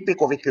AP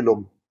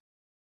curriculum.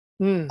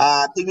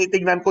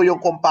 Tinitingnan ko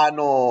yung kung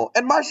paano,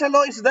 and martial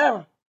law is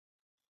there.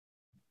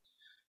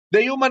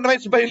 The human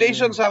rights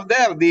violations are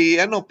there.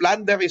 The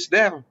plunder is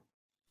there.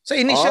 Sa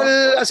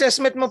initial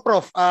assessment mo,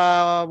 Prof,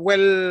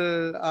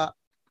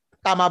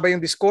 tama ba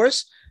yung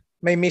discourse?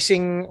 May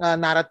missing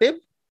narrative?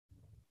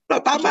 No,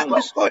 tama ang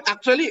discourse.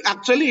 Actually,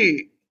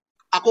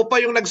 ako pa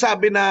yung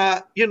nagsabi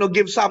na,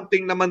 give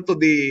something naman to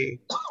the,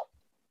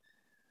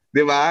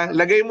 di ba?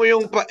 Lagay mo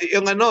yung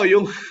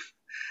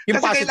Yung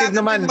kasi positive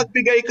naman.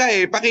 Magbigay ka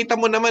pakita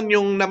mo naman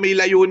yung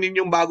namilayunin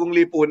yung bagong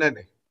lipunan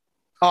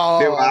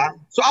Di ba?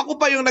 So ako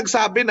pa yung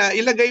nagsabi na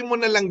ilagay mo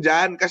na lang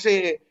dyan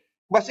kasi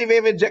mas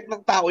i-reject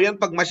ng tao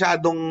yan pag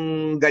masyadong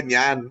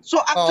ganyan.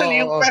 So actually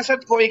yung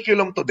present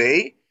curriculum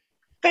today,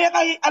 kaya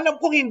alam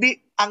kong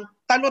hindi, ang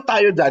talo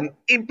tayo dyan,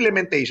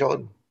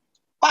 implementation.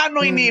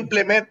 Paano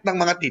ini-implement ng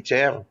mga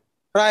teacher?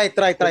 Right.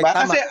 Diba?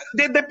 Tama. Kasi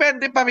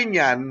depende pa rin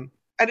yan.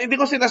 And hindi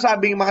ko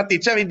sinasabing mga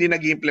teacher hindi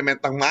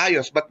nag-implement ng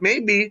maayos, but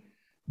maybe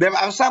there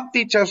are some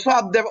teachers who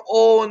have their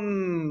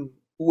own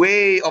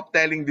way of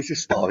telling this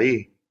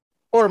story.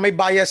 Or may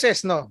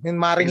biases, no?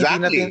 Yung maring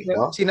exactly,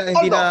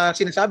 hindi na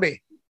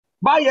sinasabi.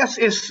 Bias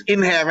is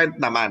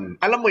inherent naman.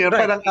 Alam mo yun,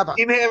 right, parang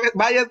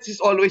bias is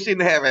always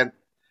inherent.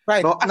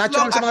 Right, no? As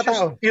natural long sa mga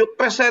tao. You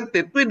present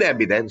it with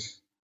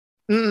evidence.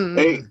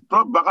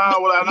 Prof, baka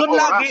wala nang doon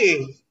oras.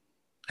 Lagi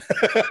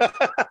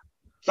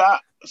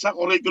Sa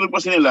curriculum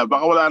kasi nila,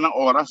 baka wala nang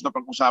oras na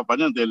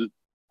pag-usapan yan dahil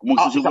kung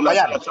magsisimula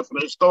sila sa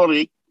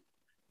prehistoric,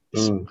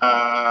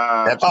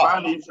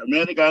 Spanish,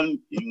 American,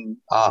 yung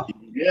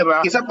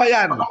Gera. Isa pa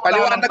yan.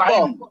 Paliwanag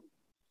ko.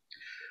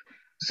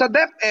 Sa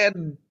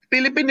DepEd,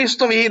 Philippine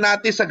history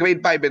natin sa grade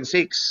 5 and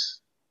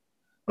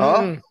 6.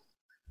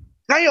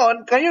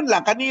 Ngayon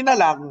lang, kanina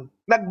lang,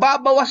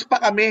 nagbabawas pa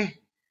kami.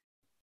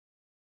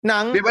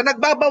 Di ba?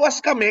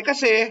 Nagbabawas kami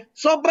kasi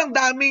sobrang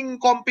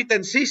daming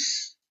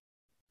competencies.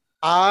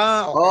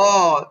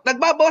 Okay.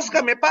 Nagbabawas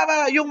kami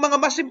para yung mga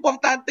mas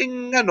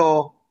importanteng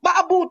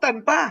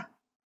maabutan pa.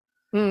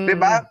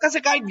 Diba? Kasi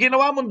kahit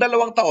ginawa mong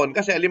 2 taon,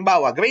 kasi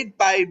halimbawa, grade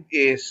 5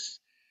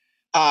 is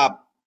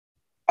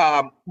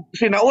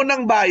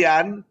sinaunang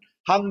bayan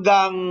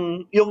hanggang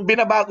yung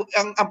binabago,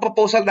 ang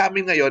proposal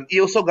namin ngayon,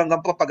 iusog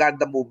hanggang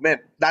propaganda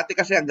movement. Dati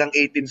kasi hanggang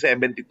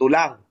 1872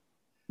 lang.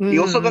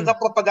 Iusog ang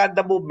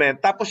propaganda movement,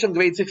 tapos yung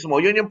grade 6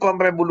 mo, yun yung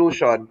from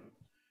revolution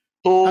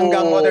to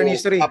hanggang modern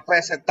history.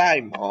 Present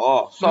time.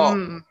 Oo. So,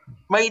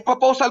 may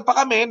proposal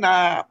pa kami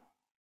na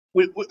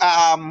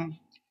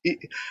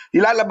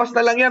ilalabas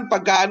na lang yan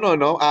pagka no?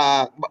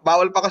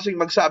 Bawal pa kasing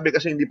magsabi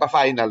kasi hindi pa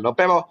final, no?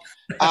 Pero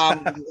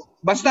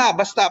basta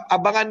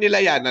abangan nila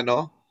yan,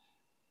 ano?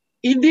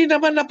 Hindi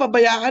naman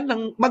napabayaan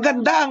ng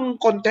maganda ang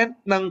content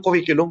ng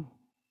curriculum.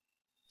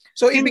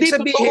 So ibig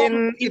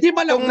sabihin,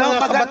 itong mga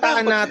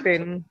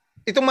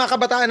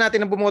kabataan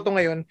natin na bumoto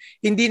ngayon,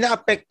 hindi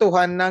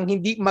naapektuhan ng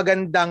hindi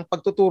magandang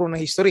pagtuturo ng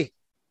history.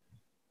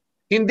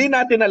 Hindi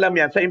natin alam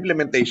yan sa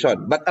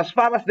implementation. But as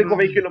far as the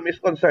curriculum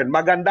is concerned,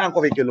 maganda ang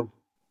curriculum.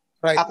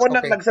 Right. Ako na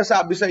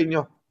nagsasabi sa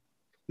inyo.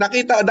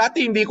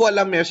 Dati hindi ko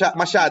alam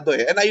masyado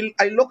eh. And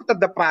I looked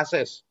at the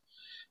process.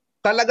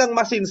 Talagang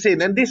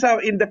masinsin. And these are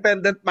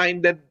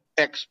independent-minded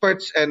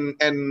experts and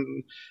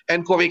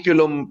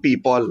curriculum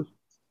people.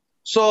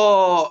 So,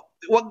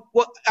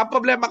 ang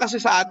problema kasi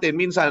sa atin,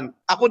 minsan,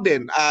 ako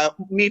din,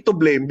 me to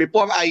blame,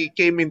 before I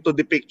came into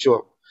the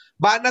picture,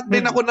 banat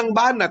din ako ng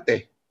banat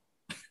eh.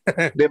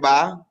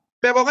 Diba?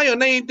 Pero ngayon,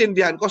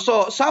 naiintindihan ko.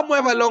 So,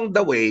 somewhere along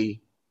the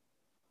way,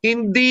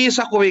 hindi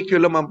sa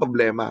curriculum ang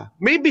problema.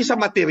 Maybe sa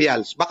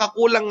materials. Baka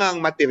kulang ang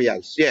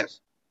materials.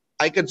 Yes.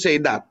 I could say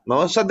that.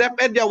 No? Sa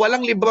DepEd,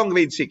 walang libro ang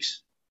grade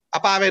 6.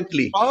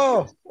 Apparently.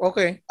 Oh,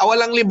 okay.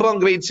 Walang libro ang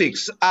grade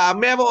 6.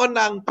 Meron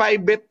ng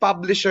private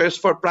publishers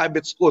for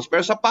private schools.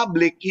 Pero sa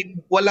public,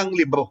 walang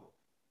libro.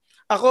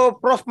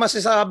 Ako, Prof,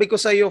 masasabi ko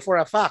sa iyo for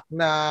a fact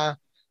na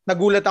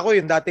nagulat ako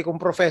yung dati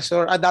kong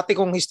professor, dati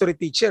kong history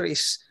teacher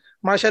is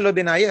Marshall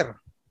Odenayer.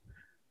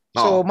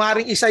 So,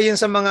 maring isa yun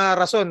sa mga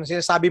rason.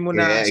 Sinasabi mo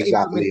na sa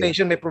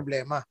implementation may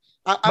problema.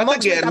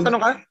 Mogs, may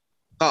tatanong ka?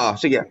 Oo,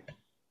 sige.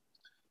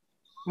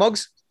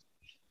 Mogs?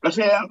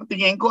 Kasi ang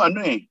tingin ko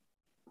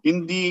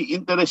hindi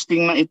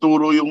interesting na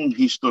ituro yung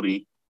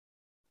history.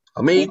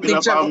 May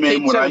teacher.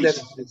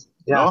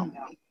 No?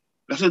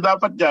 Kasi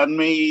dapat dyan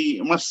may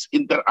mas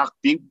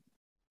interactive.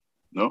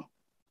 No?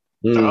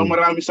 Saka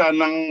marami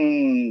sanang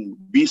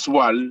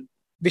visual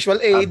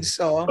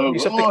aids,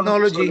 use of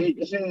technology.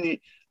 Kasi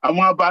ang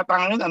mga bata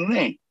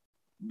ngayon,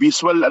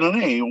 visual,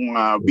 yung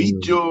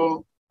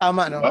video.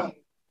 Tama, no?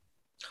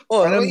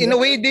 Diba? In a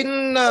way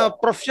din,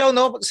 Prof. Xiao,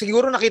 no?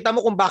 Siguro nakita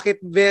mo kung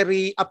bakit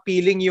very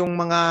appealing yung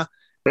mga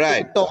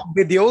TikTok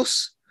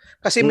videos.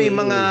 Kasi may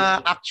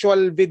mga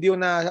actual video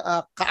na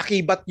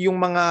kaakibat yung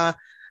mga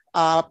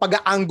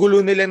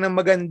pag-aanggulo nila ng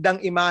magandang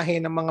imahe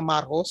ng mga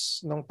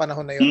Marcos nung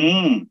panahon na yun.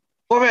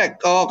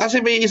 Correct. Kasi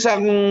may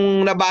isang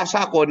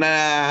nabasa ko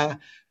na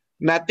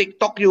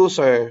TikTok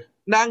user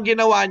na ang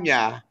ginawa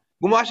niya,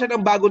 gumawa siya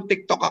ng bagong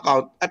TikTok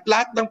account at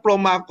lahat ng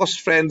pro-Marcos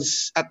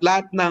friends at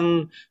lahat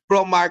ng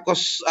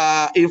pro-Marcos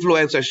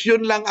influencers,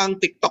 yun lang ang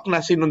TikTok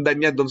na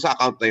sinundan niya doon sa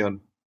account na yun.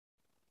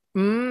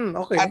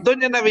 Okay. At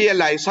doon niya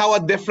na-realize how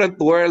a different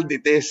world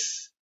it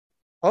is.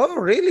 Oh,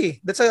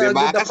 really? That's a good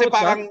approach. Kasi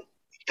parang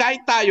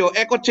kahit tayo,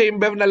 echo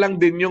chamber na lang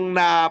din yung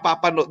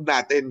napapanood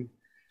natin.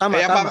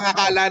 Kaya parang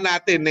akala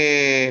natin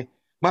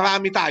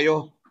marami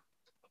tayo.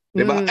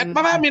 Diba? At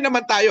marami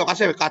naman tayo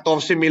kasi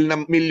 14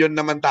 million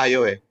naman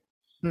tayo eh.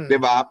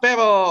 Diba?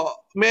 Pero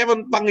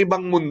meron pang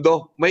ibang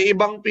mundo. May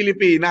ibang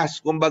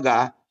Pilipinas,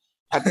 kumbaga.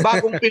 At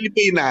bagong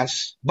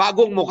Pilipinas,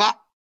 bagong muka.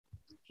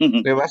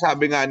 Diba?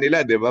 Sabi nga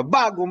nila, diba?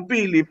 Bagong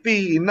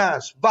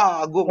Pilipinas,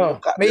 bagong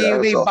muka.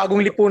 May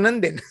bagong lipunan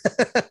din.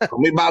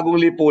 May bagong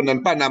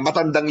lipunan pa na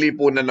matandang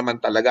lipunan naman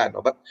talaga.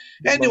 No? But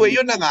anyway,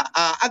 yun na nga.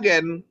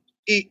 Again,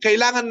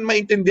 kailangan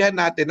maintindihan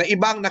natin na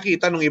ibang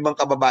nakita ng ibang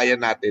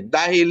kababayan natin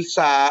dahil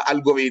sa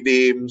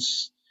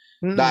algorithms,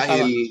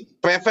 dahil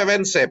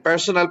preference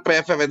personal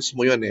preference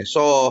mo yun eh.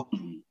 So,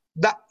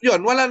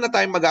 yun, wala na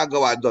tayong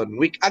magagawa doon.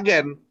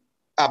 Again,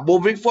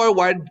 moving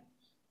forward,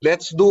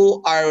 let's do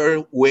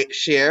our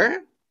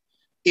share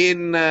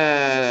in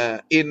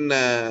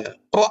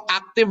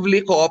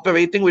proactively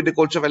cooperating with the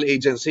cultural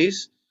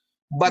agencies,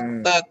 but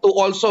to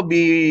also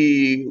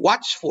be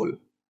watchful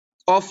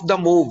of the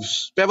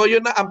moves. Pero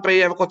yun na ang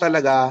prayer ko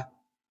talaga,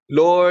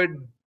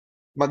 Lord,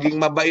 maging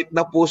mabait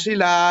na po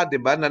sila, 'di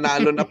ba?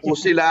 Nanalo na po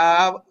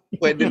sila,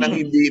 pwede nang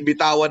hindi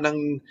bitawan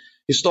ng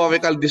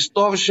historical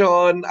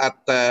distortion at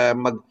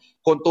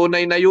kung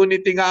tunay na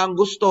unity nga ang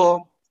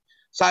gusto,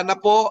 sana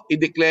po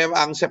i-declare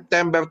ang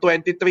September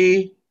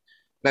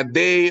 23 na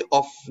Day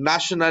of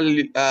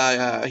National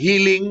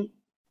Healing,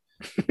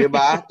 'di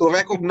ba? To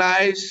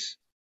recognize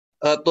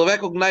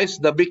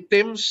the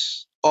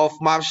victims of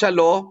martial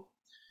law.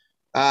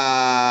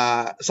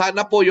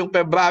 Sana po yung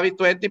February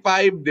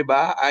 25, 'di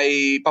ba,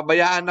 ay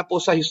pabayaan na po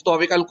sa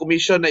Historical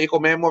Commission na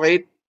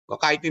i-commemorate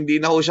kahit hindi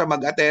na ho siya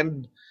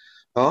mag-attend,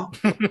 no?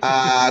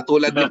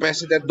 Tulad ni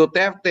President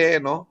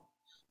Duterte, no?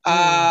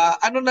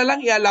 Ano na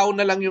lang, i-allow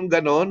na lang yung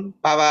ganon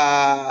para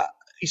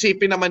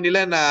isipin naman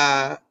nila na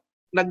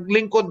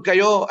naglingkod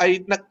kayo,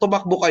 ay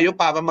tumakbo kayo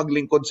para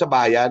maglingkod sa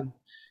bayan,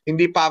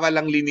 hindi para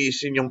lang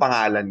linisin yung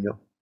pangalan nyo.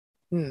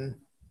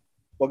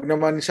 Wag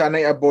naman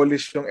sana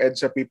i-abolish yung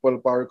EDSA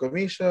People Power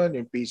Commission,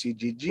 yung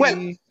PCGG.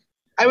 Well,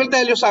 I will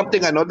tell you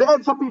something, the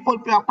EDSA People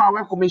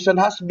Power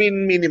Commission has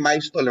been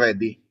minimized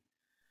already.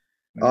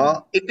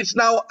 It is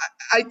now,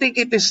 I think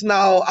it is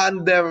now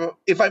under,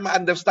 if I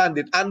understand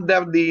it,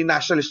 under the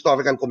National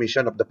Historical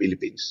Commission of the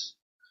Philippines.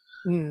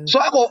 So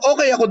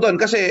okay ako doon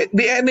kasi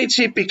the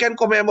NHCP can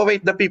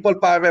commemorate the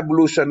People Power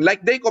Revolution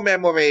like they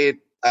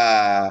commemorate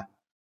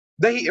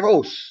the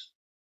heroes.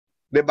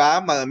 'Di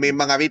ba? May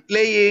mga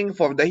replaying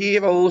for the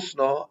heroes,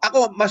 no?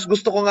 Ako mas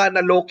gusto ko nga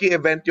na low-key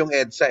event yung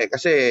EDSA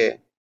kasi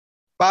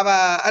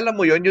para alam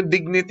mo 'yon, yung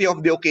dignity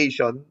of the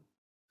occasion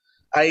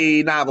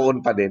ay naroon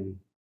pa din.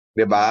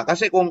 'Di ba?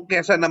 Kasi kung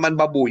kesa naman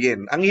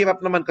babuyin, ang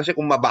hirap naman kasi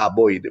kung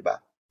mababoy, 'di ba?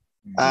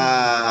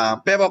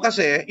 Pero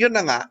kasi, yun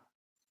na nga,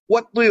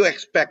 what do you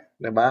expect,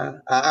 'di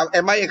ba?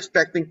 Am I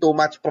expecting too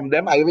much from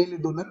them? I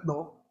really do not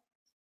know.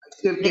 I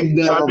still think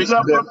they are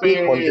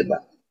people, diba?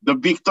 The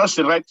victors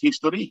write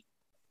history.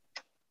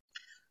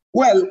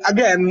 Well,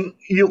 again,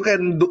 you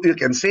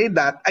can say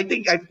that. I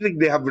think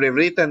they have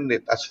rewritten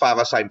it as far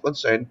as I'm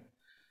concerned,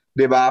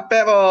 'di ba?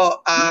 Pero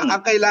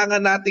ang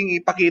kailangan nating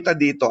ipakita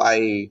dito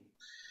ay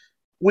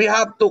we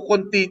have to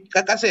continue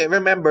kasi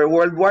remember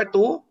World War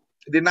II,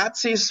 the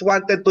Nazis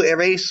wanted to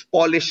erase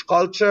Polish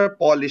culture,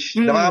 Polish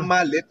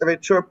drama,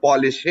 literature,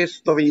 Polish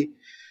history.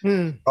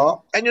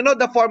 And you know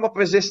the form of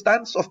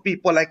resistance of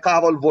people like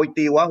Karol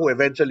Wojtyła, who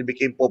eventually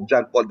became Pope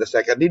John Paul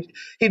II.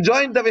 He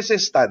joined the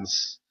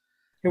resistance.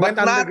 He went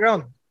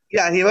underground.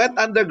 Yeah, he went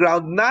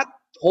underground, not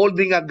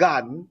holding a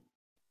gun,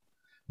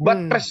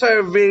 but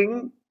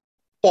preserving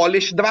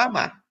Polish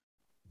drama.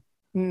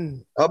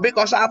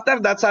 Because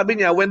after that,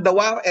 sabi niya, when the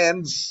war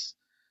ends,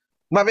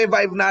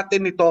 ma-revive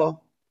natin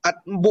ito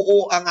at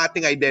buo ang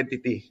ating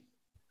identity.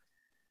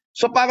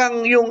 So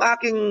parang yung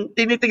aking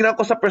tinitingnan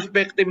ko sa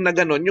perspective na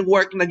ganun, yung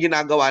work na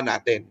ginagawa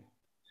natin.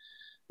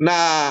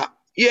 Na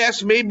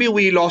yes, maybe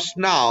we lost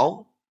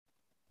now,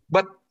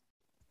 but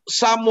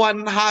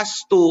someone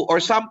has to, or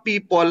some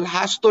people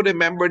has to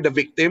remember the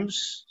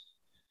victims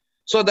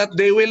so that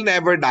they will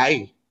never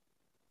die.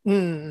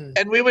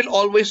 And we will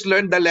always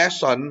learn the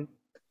lesson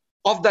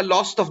of the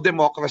loss of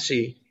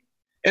democracy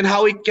and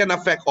how it can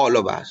affect all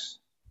of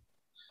us.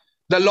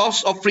 The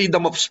loss of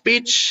freedom of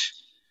speech,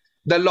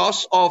 the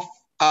loss of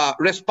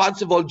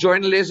responsible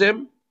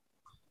journalism,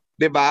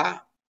 'di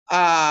ba?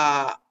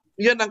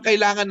 Yan ang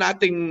kailangan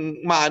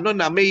nating maano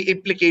na may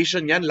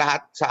implication yan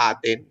lahat sa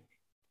atin.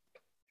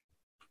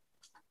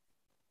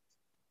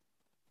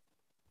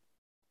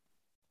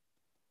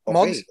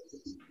 Mogs?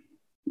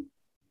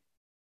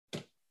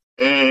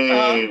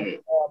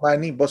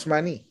 Boss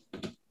Manny.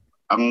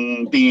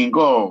 Ang tingin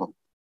ko,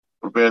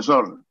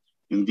 Professor,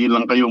 hindi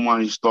lang kayong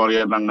mga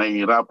historia lang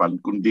nahihirapan,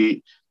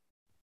 kundi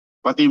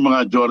pati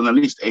mga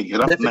journalist ay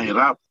hirap na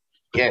hirap.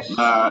 Yes.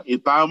 Na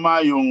itama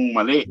yung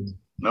mali,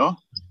 no?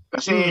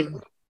 Kasi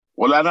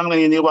wala nang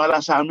naniniwala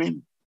sa amin.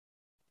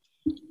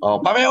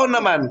 Pareho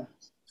naman.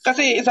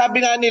 Kasi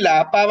sabi nga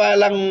nila, para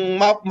lang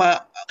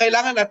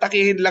kailangan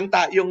atakihin lang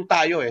yung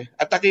tayo eh.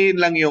 Atakihin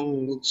lang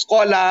yung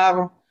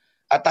scholar,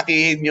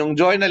 atakihin yung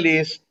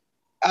journalist.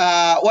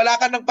 Wala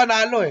ka ng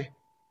panalo eh.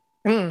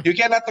 You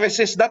cannot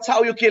resist. That's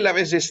how you kill a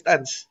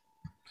resistance.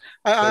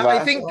 Diba?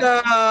 I think,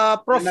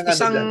 Prof,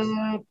 isang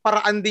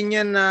paraan din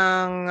yan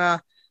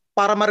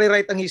para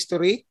ma-rewrite ang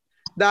history.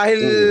 Dahil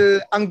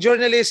ang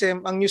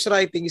journalism, ang news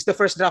writing is the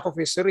first draft of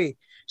history.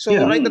 So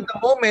right at the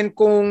moment,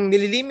 kung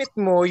nililimit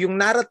mo yung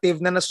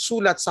narrative na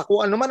nasusulat sa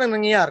kung ano man ang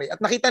nangyayari,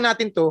 at nakita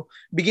natin to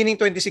beginning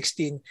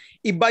 2016,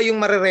 iba yung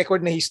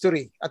marirecord na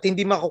history at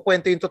hindi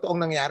makukwento yung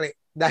totoong nangyari.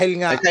 Dahil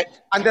nga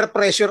under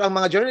pressure ang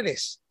mga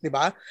journalists, di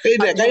ba?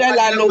 Kaya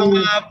lalong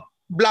mga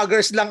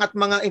vloggers lang at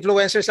mga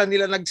influencers lang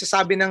nila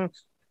nagsasabi ng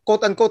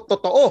quote-unquote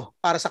totoo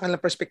para sa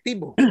kanilang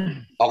perspektibo.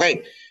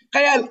 Okay.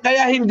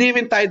 Kaya hindi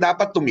rin tayo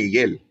dapat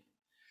tumigil.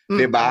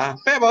 Diba?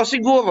 Pero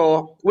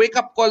siguro,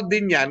 wake-up call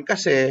din yan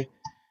kasi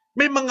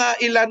may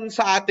mga ilan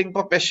sa ating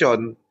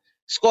profesyon,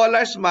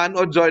 scholars man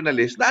o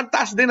journalist, na ang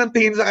taas din ang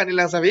tingin sa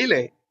kanilang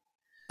sarili.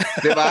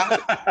 Diba?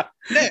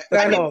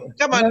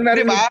 Come on,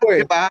 diba?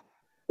 Diba?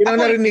 Yun ang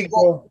narinig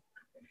ko.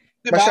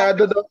 Diba?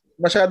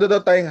 Masyado daw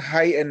tayong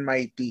high and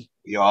mighty.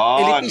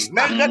 Yun.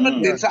 May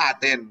ganun din sa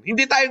atin.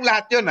 Hindi tayong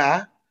lahat yun,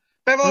 ha?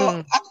 Pero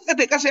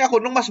kasi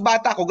ako, nung mas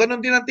bata ako, ganun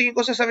din ang tingin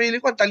ko sa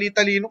sarili ko, ang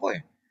tali-talino ko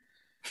eh.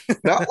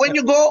 Now, when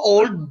you go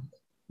old,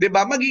 'di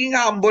ba, magiging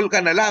humble ka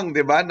na lang,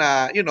 'di ba,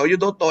 na you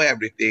don't know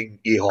everything,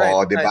 iho,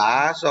 right, 'di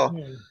ba? Right. So,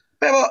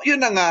 pero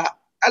yun na nga,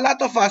 a lot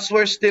of us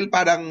were still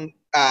parang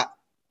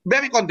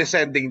very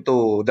condescending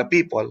to the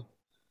people.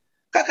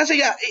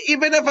 Kasi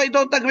even if I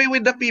don't agree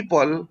with the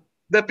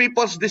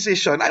people's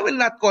decision, I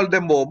will not call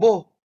them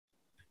bobo.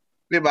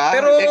 'Di ba?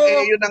 Pero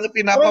yun ang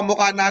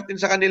pinapamukha natin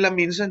sa kanila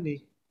minsan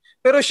eh.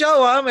 Pero siya,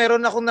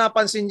 meron akong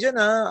napansin dyan,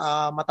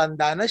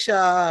 matanda na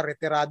siya,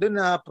 retirado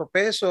na,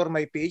 professor,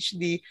 may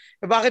PhD.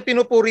 Bakit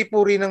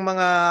pinupuri-puri ng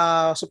mga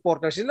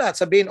supporters nila at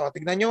sabihin,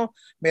 tignan nyo,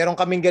 meron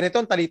kaming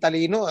ganito,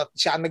 tali-talino, at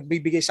siya ang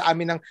nagbibigay sa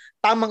amin ng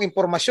tamang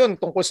impormasyon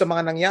tungkol sa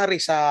mga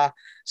nangyari sa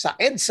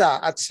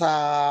EDSA at sa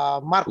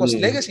Marcos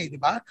Legacy, di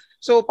ba?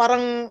 So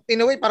parang,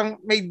 in a way, parang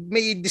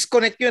may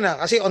disconnect yun.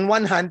 Kasi on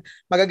one hand,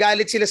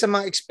 magagalit sila sa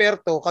mga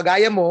eksperto,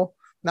 kagaya mo,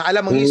 na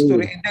alam ang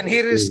history, and then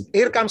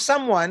here comes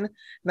someone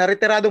na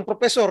retiradong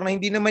professor na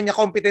hindi naman niya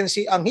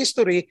competency ang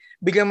history,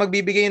 biglang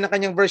magbibigay ng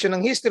kanyang version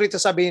ng history at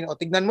sasabihin,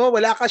 tignan mo,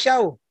 wala ka siya.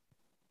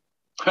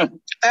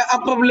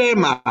 Ang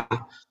problema,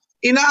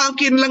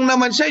 inaangkin lang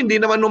naman siya,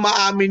 hindi naman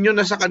umaamin yun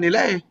na sa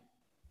kanila eh.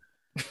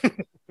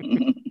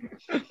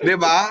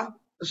 Diba?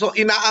 So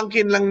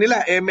inaangkin lang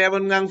nila,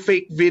 meron ngang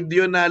fake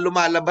video na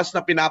lumalabas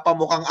na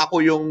pinapamukhang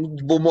ako yung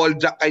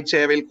bumoljak kay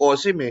Cheryl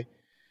Cosim eh.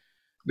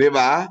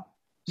 Diba?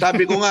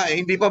 Sabi ko nga,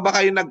 hindi pa ba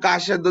kayo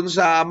nagkasya doon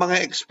sa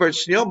mga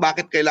experts nyo?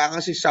 Bakit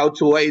kailangan si Xiao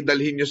Chuai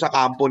dalhin nyo sa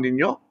kampo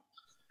ninyo?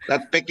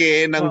 At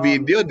peke ng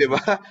video, di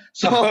ba?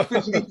 So,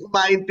 hindi ko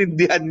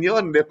maintindihan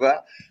yun, di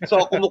ba?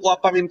 So,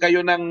 kumukuha pa rin kayo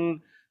ng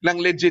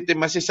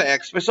legitimacy sa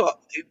experts. So,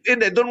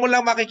 hindi, doon mo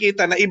lang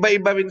makikita na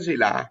iba-iba rin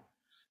sila.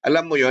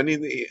 Alam mo yun,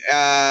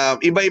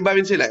 iba-iba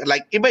rin sila.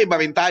 Like,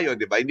 iba-iba rin tayo,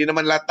 di ba? Hindi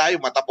naman lahat tayo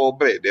mata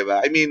pobre, di ba?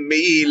 I mean,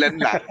 may ilan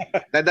lang.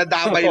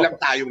 Nadadamay lang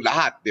tayong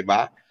lahat, di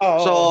ba?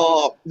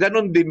 So,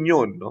 ganun din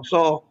yun. No?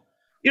 So,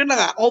 yun na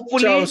nga.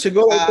 Hopefully, so,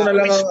 siguro ito na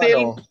lang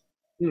still...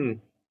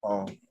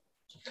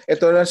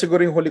 Ito lang siguro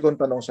yung huli kong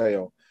tanong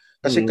sa'yo.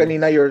 Kasi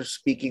kanina you're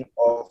speaking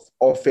of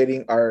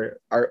offering our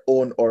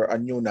own or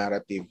a new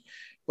narrative.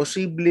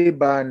 Posible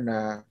ba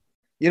na,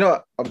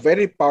 a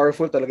very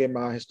powerful talaga yung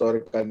mga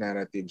historical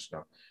narratives,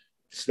 no?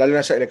 Lalo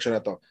na sa election na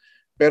to.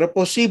 Pero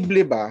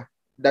posible ba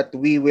that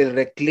we will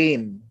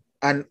reclaim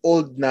an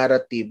old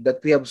narrative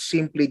that we have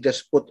simply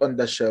just put on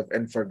the shelf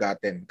and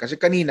forgotten? Kasi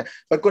kanina,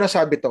 pag ko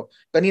nasabi to,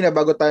 kanina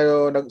bago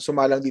tayo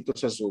sumalang dito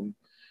sa Zoom,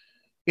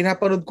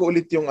 pinapanood ko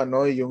ulit yung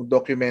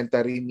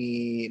documentary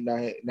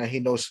na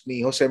hinost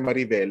ni Jose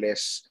Marie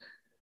Velez.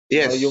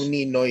 Yes. Yung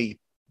Ninoy.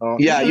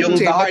 Yeah,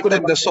 yung The Heart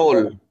and the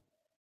Soul.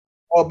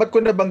 Ba't ko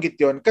nabanggit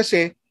yon?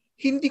 Kasi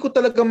hindi ko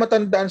talaga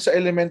matandaan sa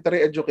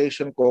elementary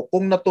education ko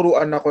kung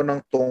naturuan ako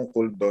ng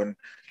tungkol doon.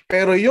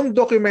 Pero yung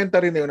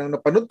documentary na yun, nang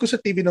napanood ko sa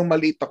TV nung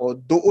maliit ako,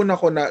 doon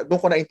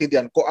ko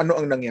naintindihan kung ano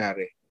ang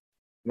nangyari.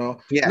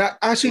 No? Yeah.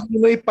 Si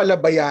Ninoy pala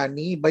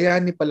bayani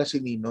pala si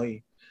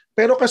Ninoy.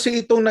 Pero kasi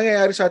itong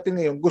nangyayari sa atin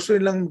ngayon, gusto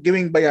nilang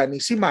gawing bayani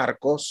si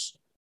Marcos.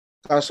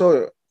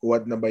 Kaso,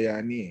 huwad na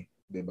bayani,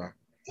 di ba?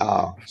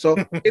 So,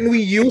 can we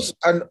use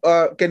an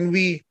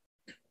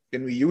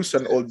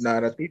old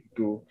narrative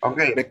to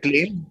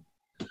reclaim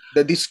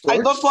the discourse?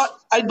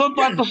 I don't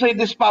want to say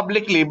this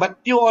publicly,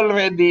 but you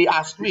already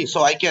asked me,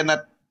 so I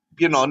cannot,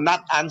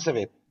 not answer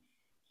it.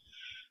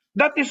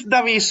 That is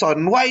the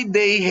reason why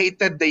they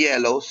hated the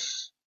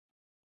Yellows.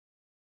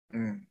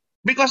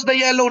 Because the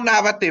Yellow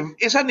narrative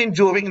is an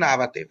enduring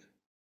narrative.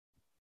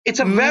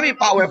 It's a very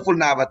powerful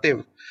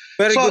narrative.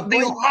 So they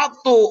have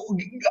to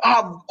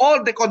have all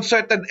the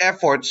concerted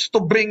efforts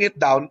to bring it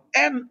down,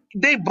 and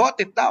they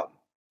brought it down.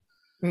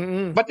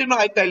 But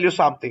I tell you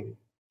something.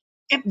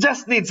 It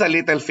just needs a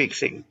little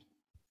fixing.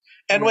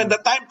 And when the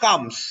time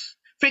comes,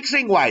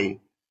 fixing why?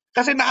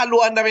 Kasi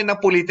nahaluan na rin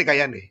ng politika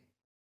yan eh.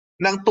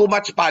 Ng too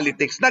much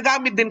politics.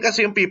 Nagamit din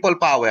kasi yung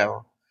people power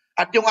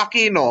at yung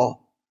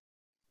Aquino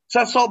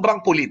sa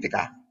sobrang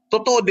politika.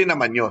 Totoo din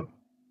naman yun.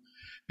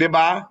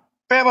 Diba?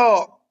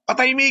 Pero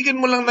patahimikin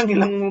mo lang ng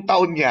ilang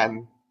taon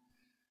yan.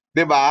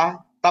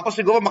 Diba? Tapos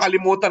siguro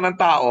makalimutan ng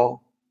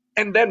tao,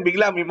 and then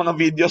bigla may mga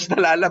videos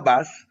na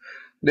lalabas,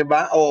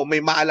 diba? O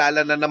may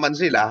maalala na naman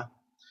sila.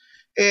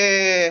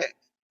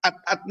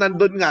 At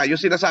nandun nga,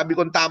 yung sinasabi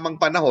kong tamang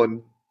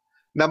panahon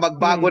na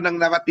magbago ng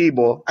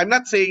naratibo. I'm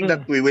not saying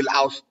that we will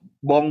oust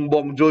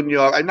Bongbong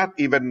Jr. I'm not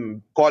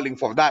even calling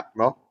for that,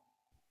 no?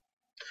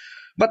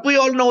 But we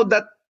all know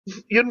that,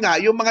 yun nga,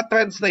 yung mga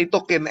trends na ito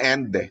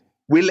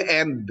will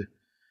end.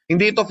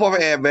 Hindi ito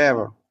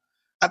forever.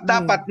 At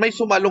dapat may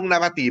sumalong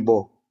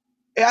naratibo.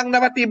 Ang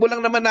naratibo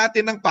lang naman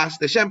natin ng past,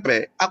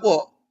 syempre,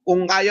 ako,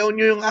 kung ayaw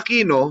nyo yung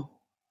Aquino,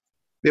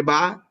 di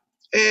ba?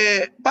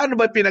 Paano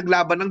ba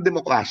pinaglaban ng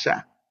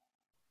demokrasya?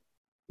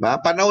 Ba?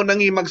 Panahon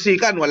ng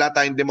himagsikan, wala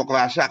tayong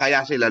demokrasya,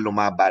 kaya sila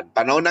lumaban.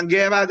 Panahon ng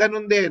gera,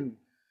 ganun din.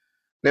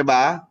 Di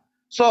ba?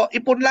 So,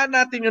 ipunla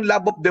natin yung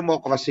love of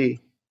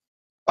democracy.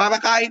 Para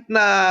kahit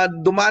na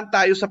dumaan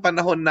tayo sa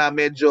panahon na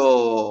medyo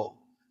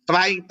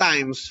trying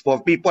times for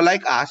people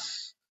like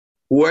us,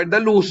 who are the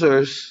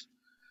losers,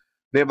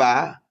 di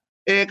ba?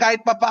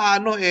 Kahit pa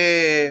paano,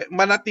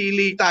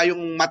 manatili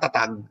tayong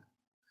matatag.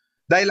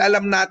 Dahil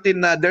alam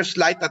natin na there's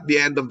light at the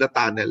end of the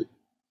tunnel.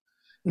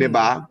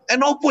 Diba?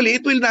 And hopefully,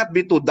 it will not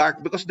be too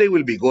dark because they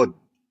will be good.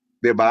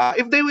 Diba?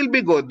 If they will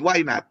be good,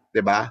 why not?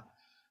 Diba?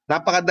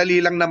 Napakadali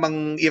lang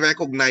namang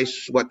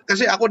i-recognize what...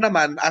 Kasi ako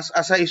naman, as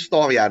a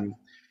historian,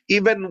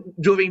 even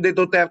during the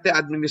Duterte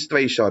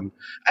administration,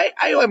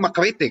 I am a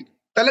critic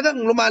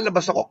talagang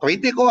lumalabas ako.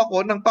 Kritiko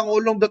ako ng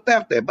Pangulong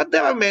Duterte, but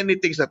there are many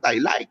things that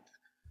I like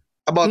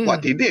about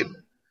what he did.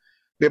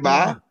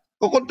 Diba?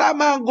 Kung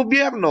tama ang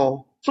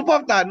gobyerno,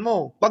 suportahan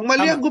mo. Pag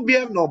mali ang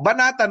gobyerno,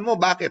 banatan mo.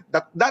 Bakit?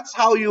 That's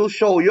how you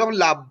show your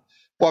love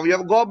for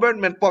your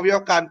government, for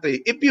your country.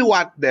 If you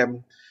want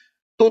them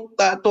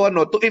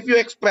if you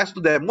express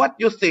to them what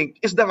you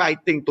think is the right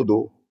thing to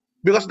do.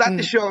 Because that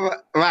is your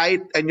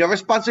right and your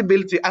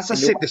responsibility as a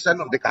citizen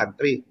of the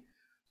country.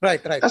 Right.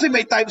 Kasi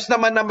may times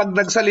naman na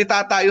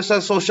nagsalita tayo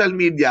sa social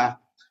media,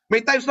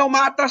 may times na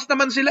umaatras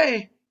naman sila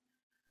eh.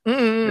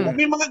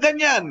 May mga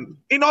ganyan.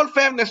 In all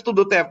fairness to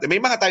Duterte,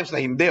 may mga times na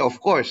hindi, of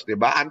course, di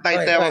ba?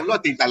 Anti-terror law,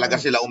 di talaga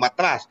sila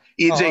umatras.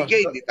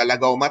 EJK, di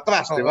talaga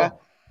umatras, di ba?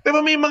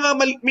 Pero may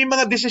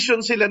mga desisyon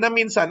sila na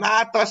minsan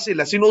naatras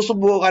sila,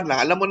 sinusubukan lang.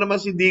 Alam mo naman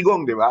si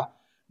Digong, di ba?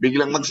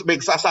 Biglang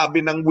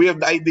magsasabi ng weird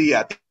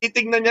idea.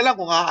 Titignan niya lang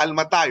kung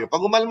aalma tayo.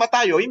 Pag umalma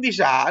tayo, hindi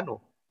siya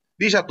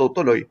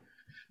tutuloy.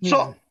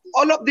 So,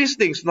 all of these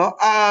things, no?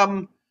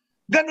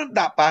 Ganun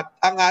dapat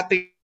ang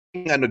ating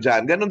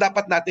ganun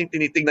dapat nating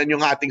tinitingnan yung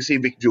ating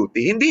civic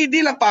duty.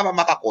 Hindi lang para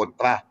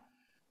makakontra.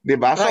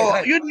 'Di ba? So,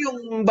 yun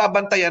yung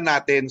babantayan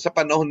natin sa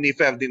panahon ni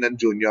Ferdinand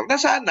Jr.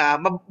 Na sana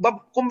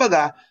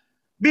kumbaga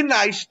be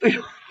nice to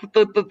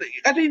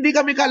kasi hindi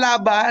kami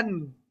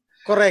kalaban.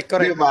 Correct.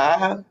 'Di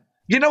ba?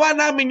 Ginawa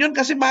namin yun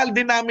kasi mahal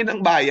din namin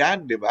ang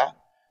bayan, 'di ba?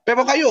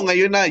 Pero kayo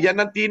ngayon na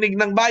yan ang tinig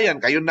ng bayan,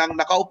 kayo nang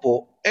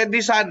nakaupo, di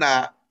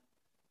sana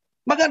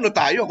magano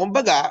tayo,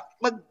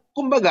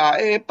 kumbaga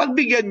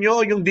pagbigyan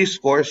nyo yung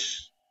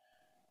discourse.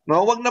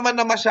 No, wag naman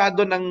na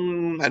masyado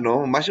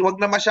wag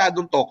na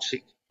masyadong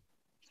toxic.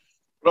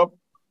 Rob,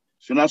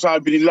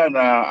 sinasabi nila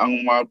na ang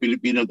mga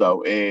Pilipino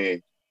daw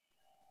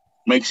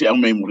maiksi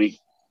ang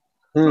memory.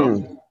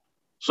 No?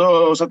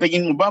 So sa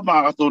tingin mo ba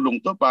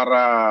makakatulong to para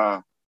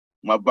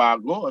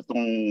mabago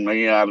itong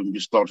nangyayaring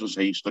distortion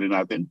sa history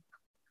natin?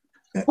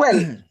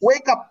 Well,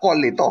 wake up call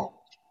ito.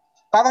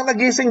 Parang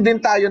nagising din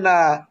tayo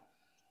na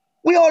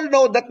we all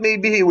know that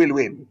maybe he will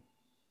win.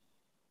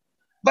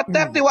 But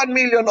 31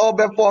 million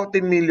over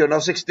 14 million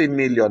or 16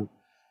 million,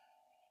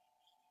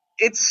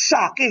 it's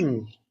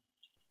shocking.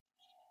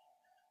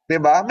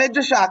 Diba?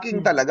 Medyo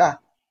shocking talaga.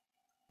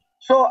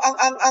 So,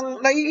 ang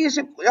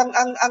naiisip,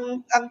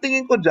 ang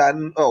tingin ko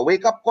dyan,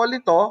 wake up call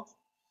ito,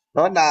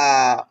 no,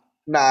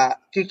 na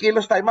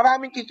kikilos tayo.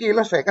 Maraming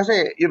kikilos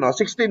kasi,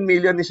 16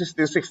 million is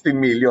still 16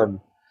 million.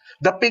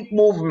 The pink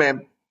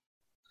movement,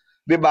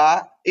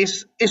 diba,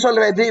 is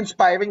already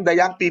inspiring the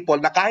young people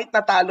na kahit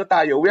natalo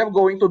tayo, we are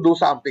going to do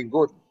something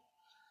good.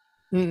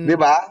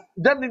 Diba?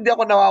 Diyan hindi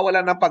ako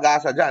nawawalan ng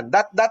pag-asa dyan.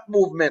 That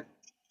movement.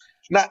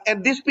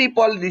 And these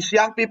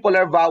young people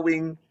are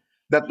vowing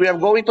that we are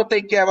going to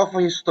take care of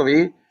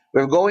history,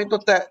 we're going to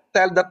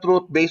tell the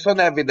truth based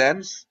on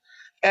evidence,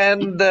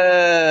 and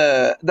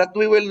that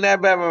we will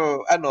never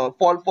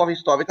fall for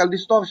historical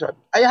distortion.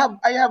 I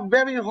have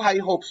very high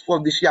hopes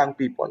for these young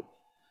people.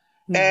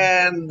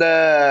 And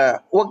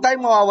huwag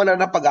tayong mawawala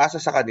ng pag-asa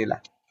sa kanila.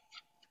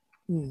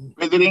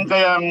 Pwede rin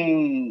kaya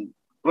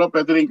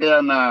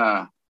na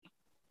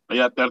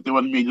kaya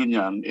 31 million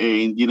yan,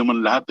 hindi naman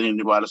lahat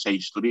naniniwala sa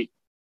history.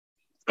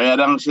 Kaya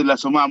lang sila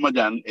sumama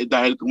dyan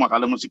dahil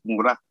kumakalaman si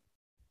Mura.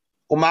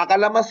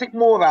 Kumakalaman si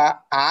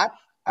Mura at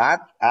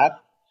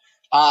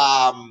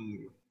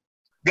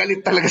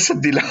galit talaga sa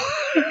dilaw.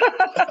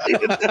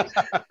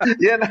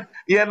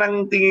 yan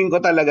ang tingin ko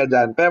talaga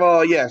dyan.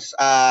 Pero yes,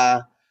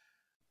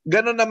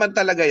 ganun naman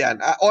talaga yan.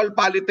 All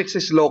politics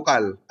is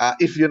local.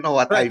 If you know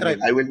what I mean.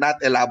 Right. I will not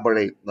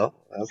elaborate, no?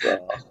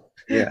 So,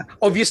 yeah.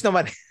 Obvious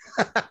naman.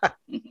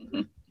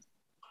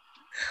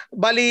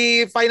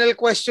 Bali, final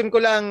question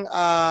ko lang,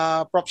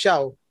 Prof.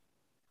 Xiao.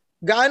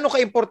 Gaano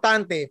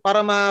ka-importante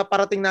para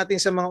maparating natin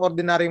sa mga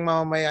ordinaryong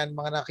mamamayan,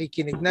 mga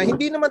nakikinig, na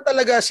hindi naman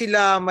talaga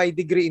sila may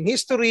degree in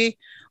history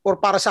or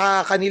para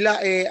sa kanila,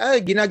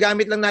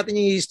 ginagamit lang natin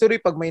yung history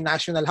pag may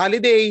national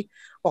holiday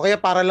o kaya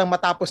para lang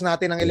matapos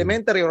natin ang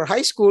elementary or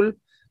high school.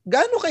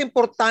 Gaano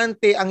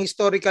ka-importante ang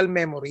historical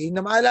memory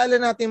na maalala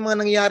natin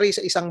mga nangyari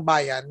sa isang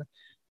bayan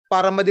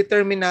para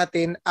ma-determine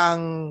natin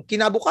ang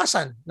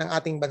kinabukasan ng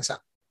ating bansa?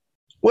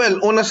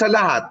 Well, una sa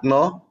lahat,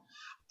 no?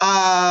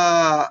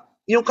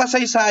 Yung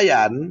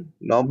kasaysayan,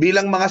 no,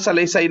 bilang mga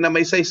salaysay na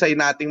may saysay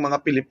nating mga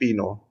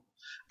Pilipino,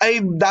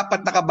 ay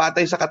dapat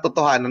nakabatay sa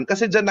katotohanan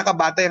kasi diyan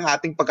nakabatay ang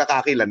ating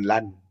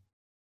pagkakakilanlan.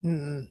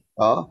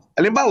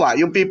 Halimbawa,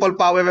 yung People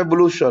Power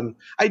Revolution,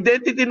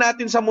 identity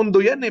natin sa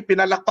mundo yan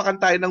Pinalakpakan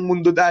tayo ng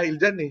mundo dahil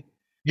dyan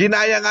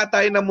Ginaya nga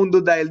tayo ng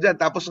mundo dahil dyan.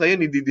 Tapos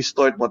ngayon,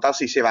 i-distort mo,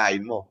 tapos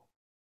sisirain mo.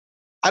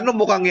 Ano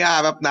mukhang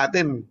iarap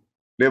natin?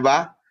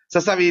 Diba? Sa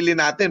sarili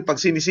natin,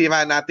 pag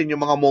sinisira natin yung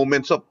mga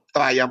moments of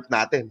triumph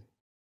natin.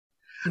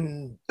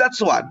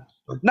 That's one.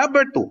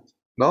 Number two,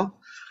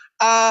 no?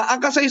 Ang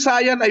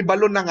kasaysayan ay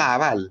balon ng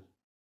aral.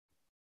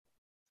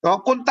 No?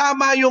 Kung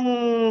tama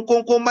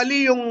kung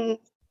mali yung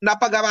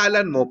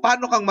napag-aralan mo,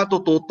 paano kang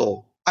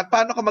matututo? At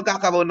paano ka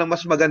magkakaroon ng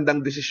mas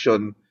magandang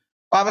desisyon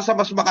para sa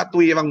mas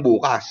makatwirang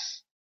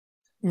bukas?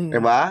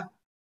 Diba?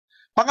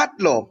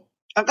 Pangatlo,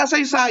 ang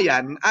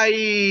kasaysayan ay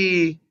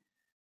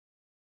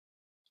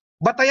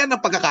batayan ng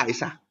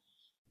pagkakaisa.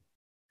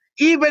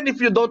 Even if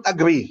you don't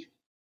agree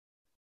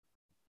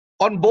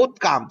on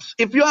both camps,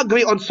 if you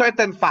agree on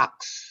certain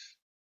facts,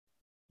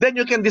 then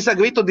you can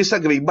disagree to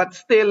disagree, but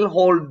still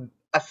hold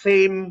a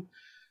same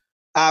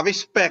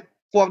respect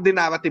for the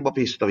narrative of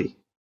history.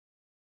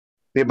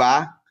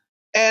 Diba?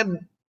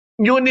 And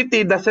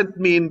unity doesn't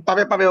mean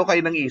pare-pareho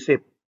kayo ng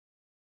isip.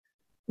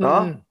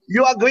 No?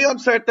 You agree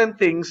on certain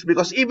things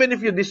because even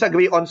if you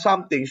disagree on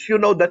some things, you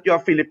know that you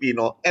are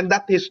Filipino and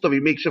that history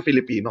makes you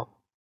Filipino.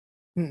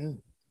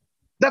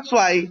 That's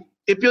why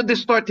if you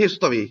distort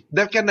history,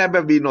 there can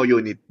never be no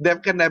unity. There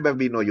can never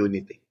be no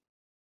unity.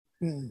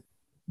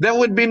 There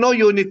would be no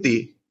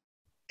unity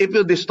if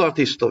you distort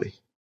history.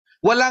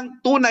 Walang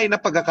tunay na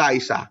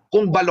pagkakaisa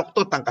kung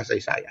baluktot ang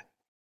kasaysayan.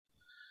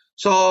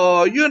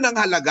 So, yun ang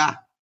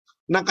halaga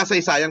ng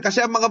kasaysayan.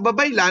 Kasi ang mga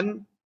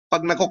babaylan,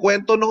 pag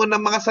nakukwento noon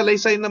ng mga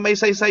salaysay na may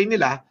saysay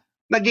nila,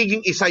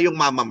 nagiging isa yung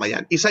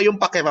mamamayan, isa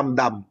yung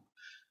pakiramdam.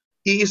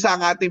 Iisa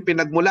ang ating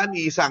pinagmulan,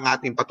 iisa ang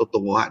ating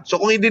patutunguhan. So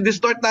kung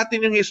i-distort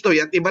natin yung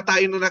history at iba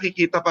tayo na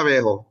nakikita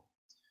pareho,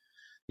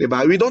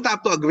 diba? We don't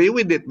have to agree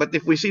with it, but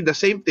if we see the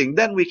same thing,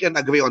 then we can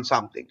agree on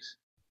some things.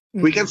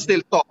 We can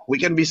still talk, we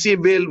can be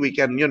civil, we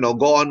can,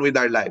 go on with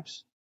our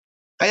lives.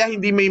 Kaya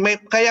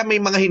kaya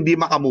may mga hindi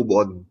makamove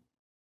on.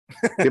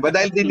 Diba?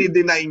 Dahil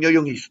dinideny nyo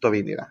yung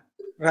history nila.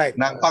 Right.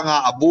 Ng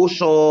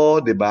pang-aabuso,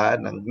 diba?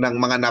 Ng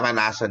mga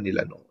naranasan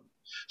nila noon.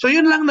 So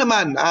yun lang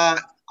naman.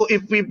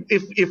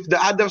 If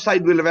the other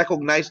side will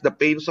recognize the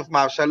pains of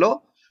martial law,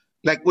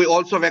 like we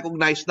also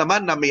recognize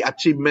naman na may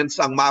achievements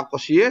ang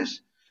Marcos years,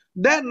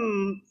 then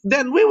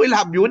we will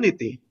have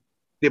unity.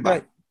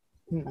 Diba? Right.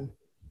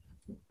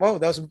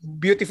 Wow, that was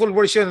beautiful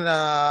version.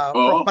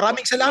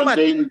 Maraming salamat.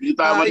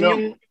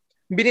 Yung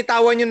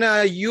binitawan nyo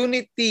na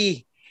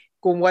unity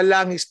kung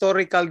walang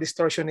historical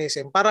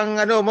distortionism. Parang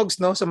Mogs,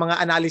 no, sa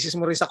mga analysis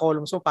mo rin sa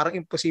columns mo, parang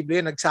imposible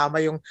yun,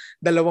 nagsama yung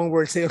dalawang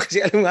words na yun.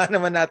 Kasi alam nga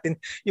naman natin,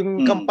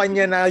 yung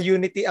kampanya na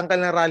unity ang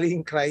kanilang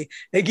rallying cry,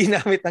 ay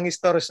ginamit ng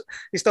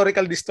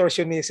historical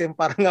distortionism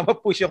para nga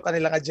ma-push yung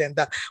kanilang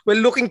agenda. Well,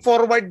 looking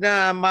forward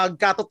na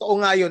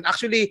magkatotoo nga yun.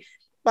 Actually,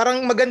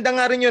 parang maganda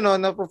nga rin yun, no,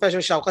 na Professor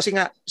Xiao, kasi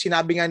nga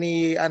sinabi nga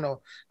ni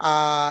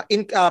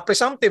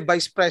presumptive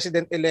Vice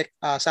President-elect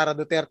Sara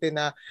Duterte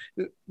na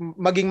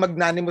maging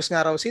magnanimous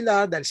nga raw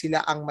sila dahil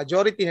sila ang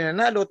majority na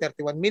nanalo,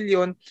 31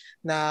 million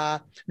na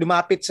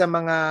lumapit sa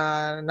mga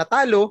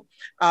natalo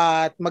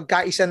at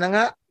magkaisa na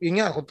nga,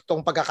 yun nga,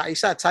 totoong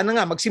pagkakaisa. At sana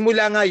nga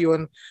magsimula nga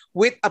yun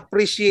with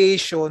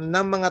appreciation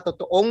ng mga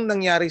totoong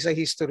nangyari sa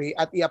history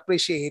at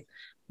i-appreciate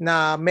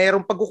na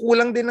mayroong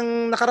pagkukulang din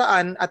ng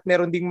nakaraan at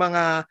meron ding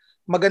mga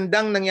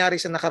magandang nangyari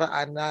sa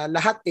nakaraan na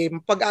lahat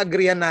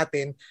pag-agreean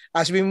natin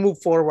as we move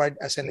forward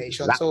as a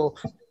nation. So,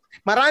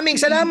 maraming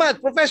salamat,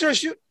 Professor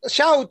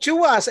Xiao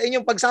Chua, sa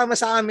inyong pagsama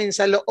sa amin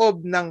sa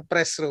loob ng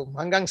press room.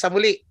 Hanggang sa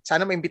muli,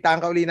 sana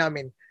maimbitahan ka uli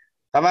namin.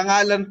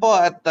 Kamangalan po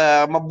at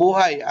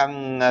mabuhay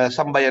ang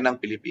sambayan ng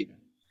Pilipino.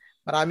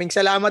 Maraming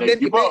salamat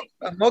din,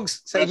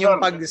 Mogs, sa inyong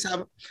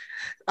pagsama.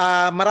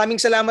 Maraming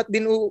salamat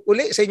din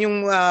uli sa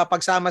inyong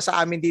pagsama sa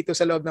amin dito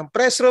sa loob ng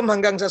press room.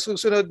 Hanggang sa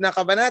susunod na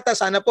kabanata,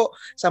 sana po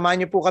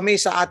samahan niyo po kami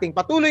sa ating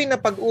patuloy na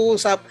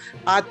pag-uusap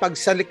at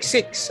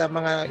pagsaliksik sa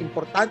mga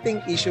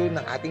importanteng issue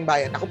ng ating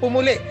bayan. Ako po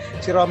muli,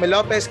 si Romel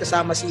Lopez,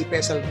 kasama si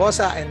Ipes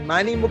Albosa and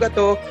Manny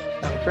Mugato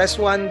ng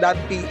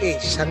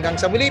press1.ph. Hanggang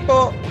sa muli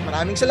po,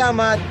 maraming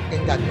salamat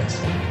and God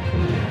bless.